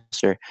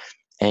master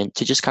and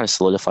to just kind of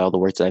solidify all the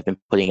work that I've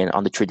been putting in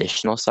on the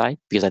traditional side,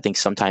 because I think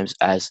sometimes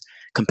as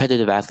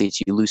competitive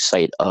athletes, you lose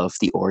sight of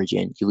the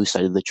origin, you lose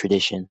sight of the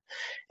tradition,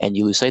 and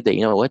you lose sight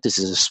that, this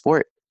is a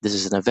sport, this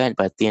is an event,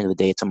 but at the end of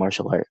the day, it's a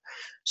martial art.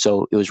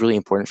 So it was really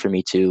important for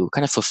me to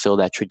kind of fulfill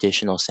that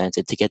traditional sense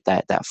and to get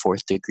that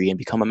 4th degree and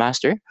become a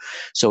master.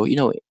 So,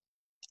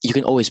 you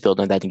can always build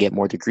on that and get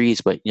more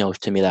degrees, but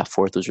to me that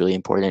 4th was really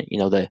important.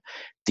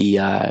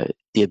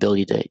 The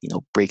ability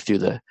to break through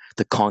the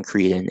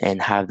concrete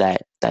and have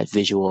that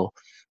visual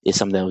is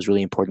something that was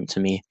really important to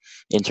me.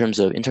 In terms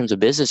of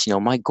business,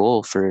 my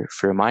goal for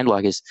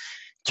Mindlock is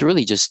to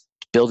really just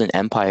build an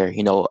empire.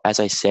 As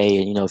I say,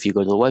 and if you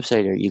go to the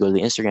website or you go to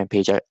the Instagram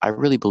page, I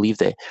really believe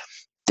that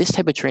this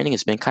type of training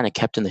has been kind of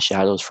kept in the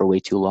shadows for way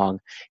too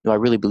long. I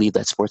really believe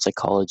that sports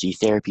psychology,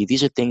 therapy,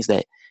 these are things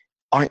that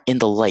aren't in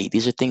the light.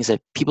 These are things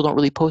that people don't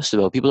really post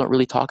about. People don't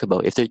really talk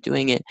about. If they're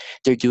doing it,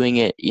 they're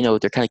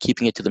kind of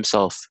keeping it to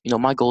themselves.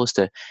 My goal is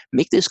to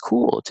make this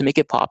cool, to make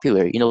it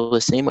popular.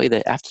 The same way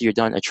that after you're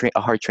done a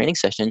hard training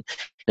session,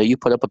 you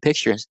put up a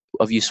picture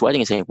of you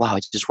sweating and saying, wow, I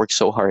just worked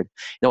so hard.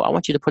 I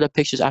want you to put up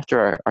pictures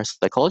after our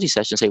psychology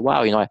session and say,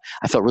 wow,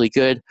 I felt really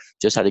good,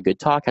 just had a good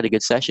talk, had a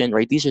good session,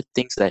 right? These are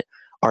things that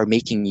are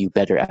making you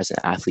better as an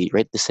athlete,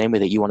 right? The same way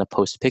that you want to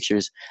post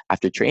pictures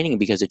after training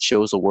because it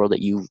shows the world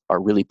that you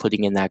are really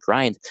putting in that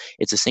grind.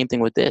 It's the same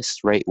thing with this,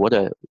 right?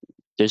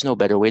 There's no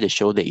better way to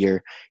show that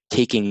you're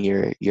taking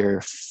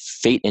your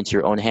fate into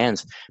your own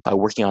hands by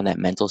working on that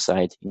mental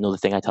side. The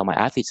thing I tell my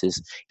athletes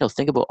is,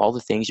 think about all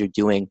the things you're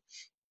doing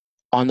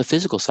on the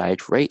physical side,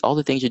 right? All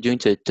the things you're doing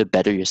to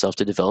better yourself,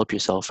 to develop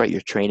yourself, right?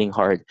 You're training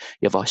hard,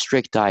 you have a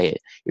strict diet,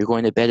 you're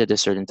going to bed at a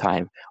certain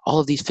time, all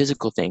of these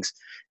physical things.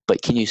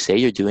 But can you say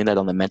you're doing that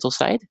on the mental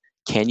side?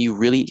 Can you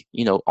really,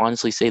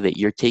 honestly say that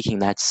you're taking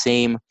that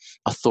same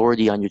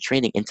authority on your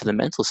training into the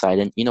mental side?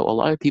 And, a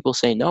lot of people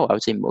say no. I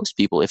would say most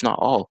people, if not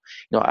all,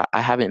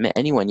 I haven't met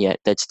anyone yet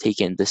that's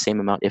taken the same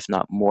amount, if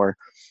not more,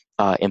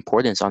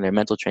 importance on their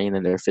mental training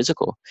than their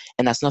physical.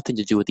 And that's nothing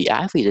to do with the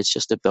athlete. It's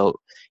just about,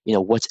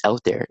 what's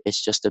out there.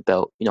 It's just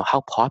about,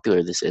 how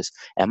popular this is.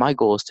 And my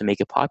goal is to make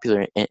it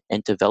popular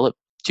and develop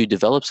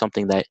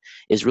something that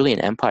is really an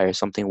empire,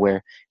 something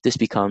where this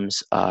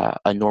becomes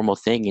a normal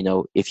thing.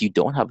 If you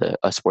don't have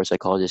a sports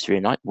psychologist or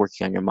you're not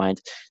working on your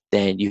mind,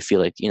 then you feel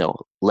like,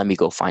 let me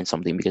go find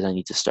something because I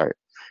need to start,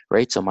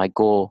 right? So my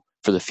goal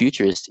for the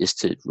future is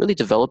to really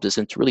develop this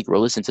and to really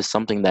grow this into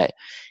something that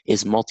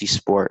is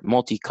multi-sport,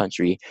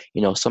 multi-country,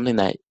 something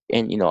that,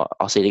 and,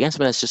 I'll say it again,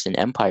 something that's just an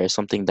empire,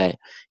 something that,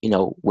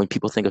 when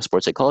people think of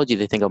sports psychology,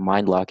 they think of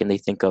Mindlock and they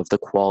think of the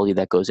quality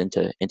that goes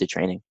into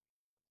training.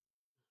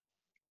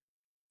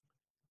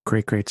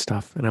 Great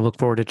stuff. And I look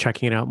forward to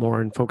checking it out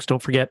more. And folks,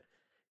 don't forget,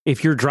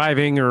 if you're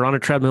driving or on a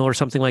treadmill or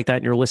something like that,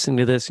 and you're listening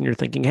to this and you're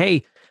thinking,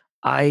 hey,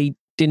 I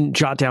didn't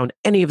jot down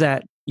any of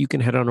that, you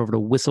can head on over to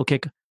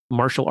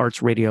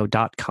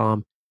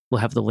whistlekickmartialartsradio.com.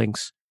 We'll have the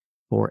links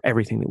for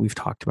everything that we've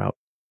talked about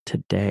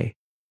today.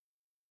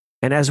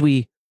 And as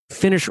we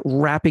finish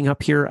wrapping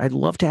up here, I'd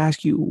love to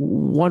ask you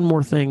one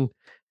more thing.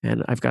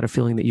 And I've got a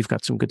feeling that you've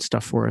got some good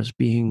stuff for us,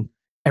 being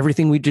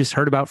everything we just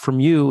heard about from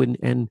you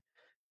and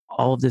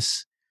all of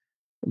this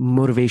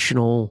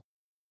motivational,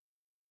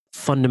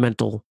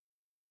 fundamental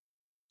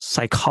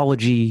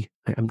psychology.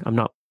 I'm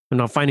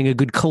not finding a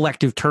good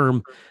collective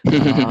term,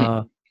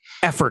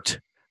 effort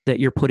that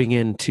you're putting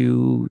in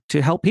to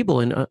help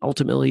people and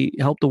ultimately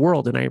help the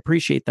world. And I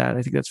appreciate that.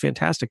 I think that's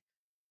fantastic.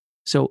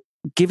 So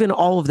given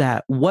all of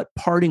that, what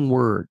parting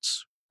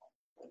words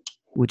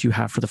would you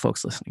have for the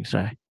folks listening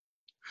today?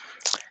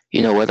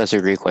 You know what? That's a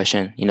great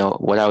question.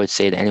 What I would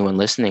say to anyone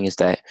listening is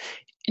that,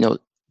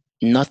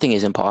 nothing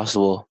is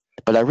impossible,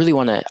 but I really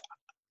want to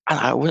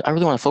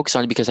focus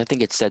on it because I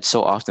think it's said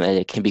so often that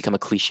it can become a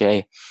cliche.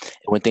 And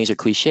when things are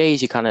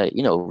cliches, you kind of,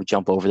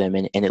 jump over them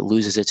and it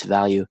loses its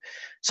value.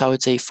 So I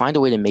would say find a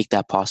way to make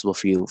that possible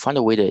for you. Find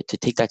a way to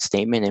take that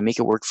statement and make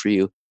it work for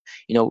you.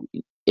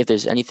 If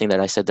there's anything that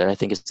I said that I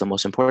think is the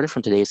most important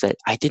from today, is that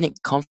I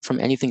didn't come from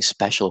anything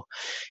special.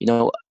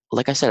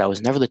 Like I said, I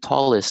was never the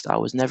tallest. I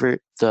was never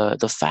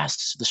the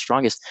fastest, the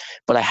strongest,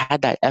 but I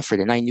had that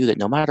effort and I knew that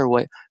no matter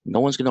what, no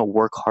one's going to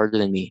work harder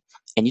than me.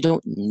 And you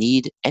don't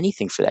need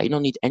anything for that. You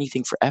don't need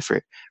anything for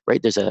effort,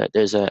 right? There's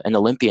an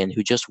Olympian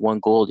who just won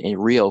gold in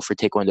Rio for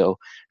taekwondo,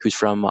 who's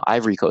from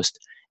Ivory Coast.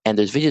 And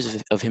there's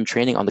videos of him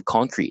training on the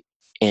concrete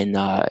in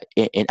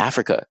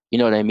Africa. You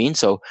know what I mean?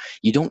 So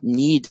you don't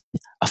need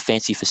a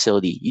fancy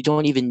facility. You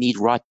don't even need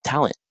raw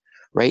talent,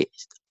 right?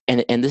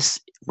 And this,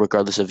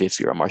 regardless of if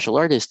you're a martial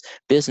artist,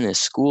 business,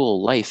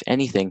 school, life,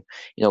 anything,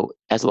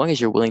 as long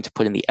as you're willing to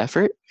put in the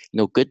effort,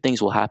 good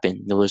things will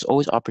happen. There's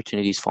always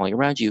opportunities falling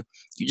around you.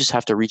 You just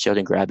have to reach out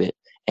and grab it.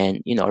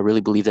 And, I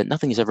really believe that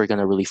nothing is ever going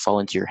to really fall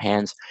into your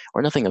hands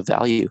or nothing of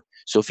value.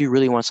 So if you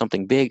really want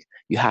something big,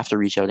 you have to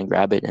reach out and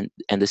grab it.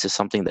 And this is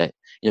something that,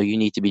 you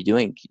need to be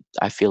doing.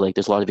 I feel like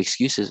there's a lot of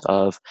excuses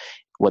of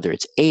whether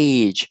it's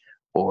age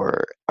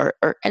or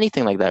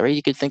anything like that, right?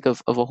 You could think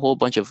of a whole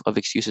bunch of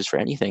excuses for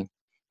anything.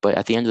 But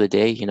at the end of the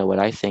day, what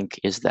I think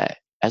is that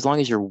as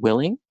long as you're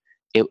willing,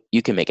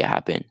 you can make it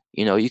happen.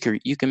 You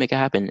can make it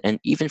happen.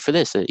 And even for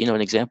this, an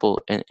example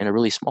and a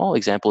really small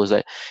example is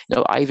that,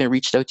 I even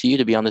reached out to you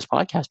to be on this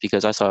podcast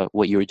because I saw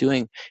what you were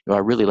doing. I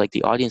really liked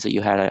the audience that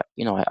you had.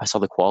 I saw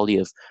the quality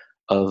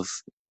of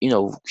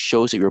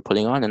shows that you were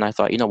putting on. And I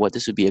thought,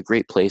 this would be a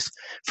great place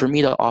for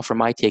me to offer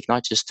my take,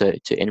 not just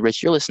to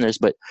enrich your listeners,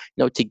 but,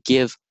 to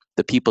give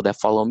the people that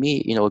follow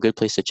me, a good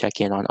place to check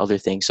in on other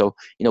things. So,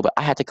 but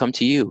I had to come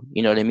to you,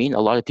 you know what I mean?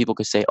 A lot of people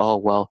could say, oh,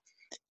 well,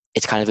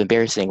 it's kind of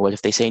embarrassing. What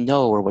if they say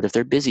no, or what if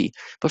they're busy?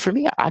 But for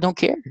me, I don't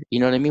care. You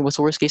know what I mean? What's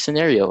the worst case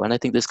scenario? And I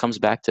think this comes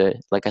back to,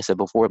 like I said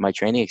before, my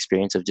training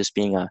experience of just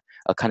being a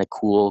kind of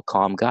cool,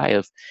 calm guy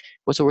of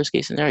what's the worst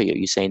case scenario?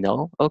 You say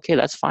no? Okay,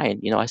 that's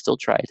fine. I still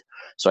tried.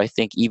 So I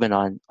think even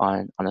on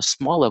a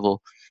small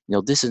level,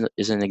 this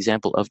is an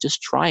example of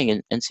just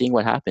trying and seeing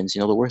what happens.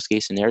 The worst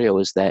case scenario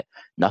is that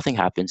nothing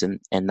happens,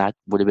 and that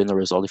would have been the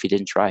result if you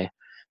didn't try.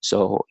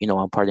 So,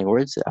 on parting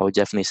words, I would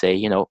definitely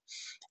say,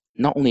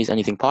 not only is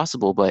anything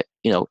possible, but,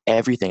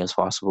 everything is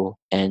possible.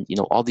 And,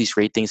 all these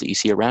great things that you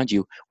see around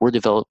you were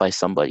developed by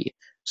somebody.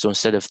 So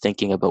instead of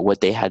thinking about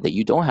what they had that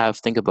you don't have,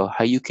 think about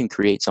how you can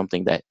create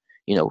something that,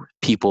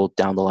 people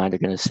down the line are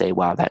going to say,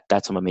 wow,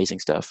 that's some amazing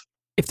stuff.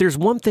 If there's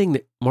one thing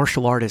that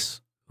martial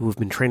artists who have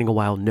been training a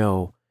while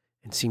know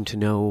and seem to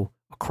know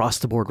across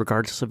the board,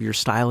 regardless of your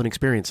style and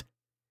experience.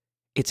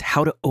 It's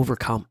how to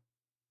overcome.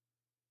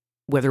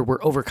 Whether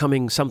we're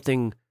overcoming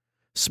something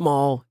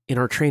small in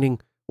our training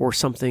or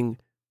something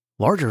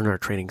larger in our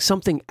training,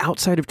 something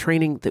outside of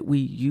training that we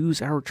use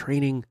our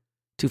training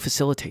to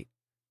facilitate.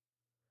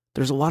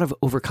 There's a lot of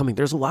overcoming.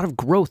 There's a lot of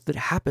growth that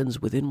happens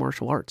within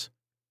martial arts.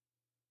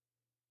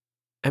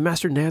 And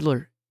Master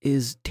Nadler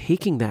is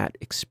taking that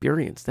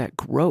experience, that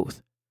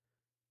growth,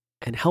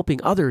 and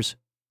helping others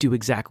do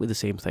exactly the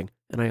same thing.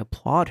 And I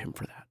applaud him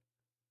for that.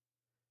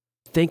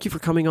 Thank you for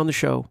coming on the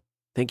show.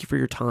 Thank you for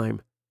your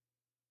time.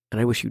 And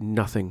I wish you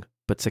nothing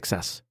but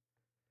success.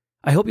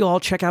 I hope you'll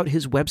all check out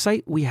his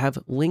website. We have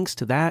links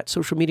to that,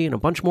 social media, and a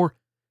bunch more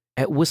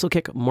at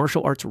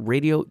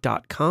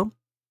whistlekickmartialartsradio.com.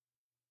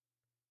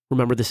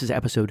 Remember, this is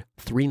episode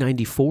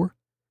 394.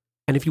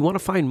 And if you want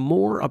to find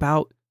more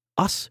about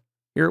us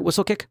here at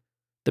Whistlekick,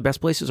 the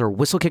best places are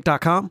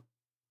whistlekick.com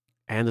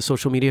and the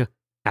social media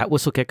at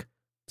Whistlekick.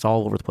 It's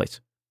all over the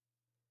place.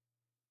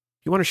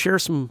 If you want to share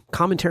some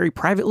commentary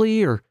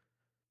privately or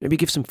maybe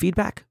give some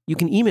feedback, you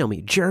can email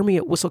me,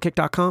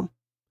 jeremy@whistlekick.com.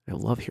 I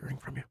love hearing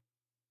from you.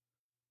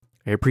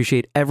 I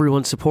appreciate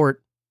everyone's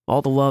support,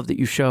 all the love that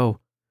you show.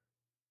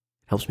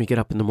 It helps me get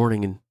up in the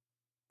morning and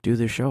do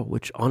this show,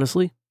 which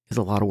honestly is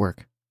a lot of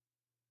work.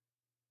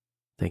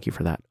 Thank you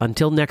for that.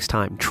 Until next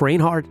time, train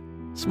hard,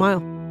 smile,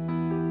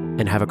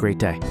 and have a great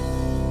day.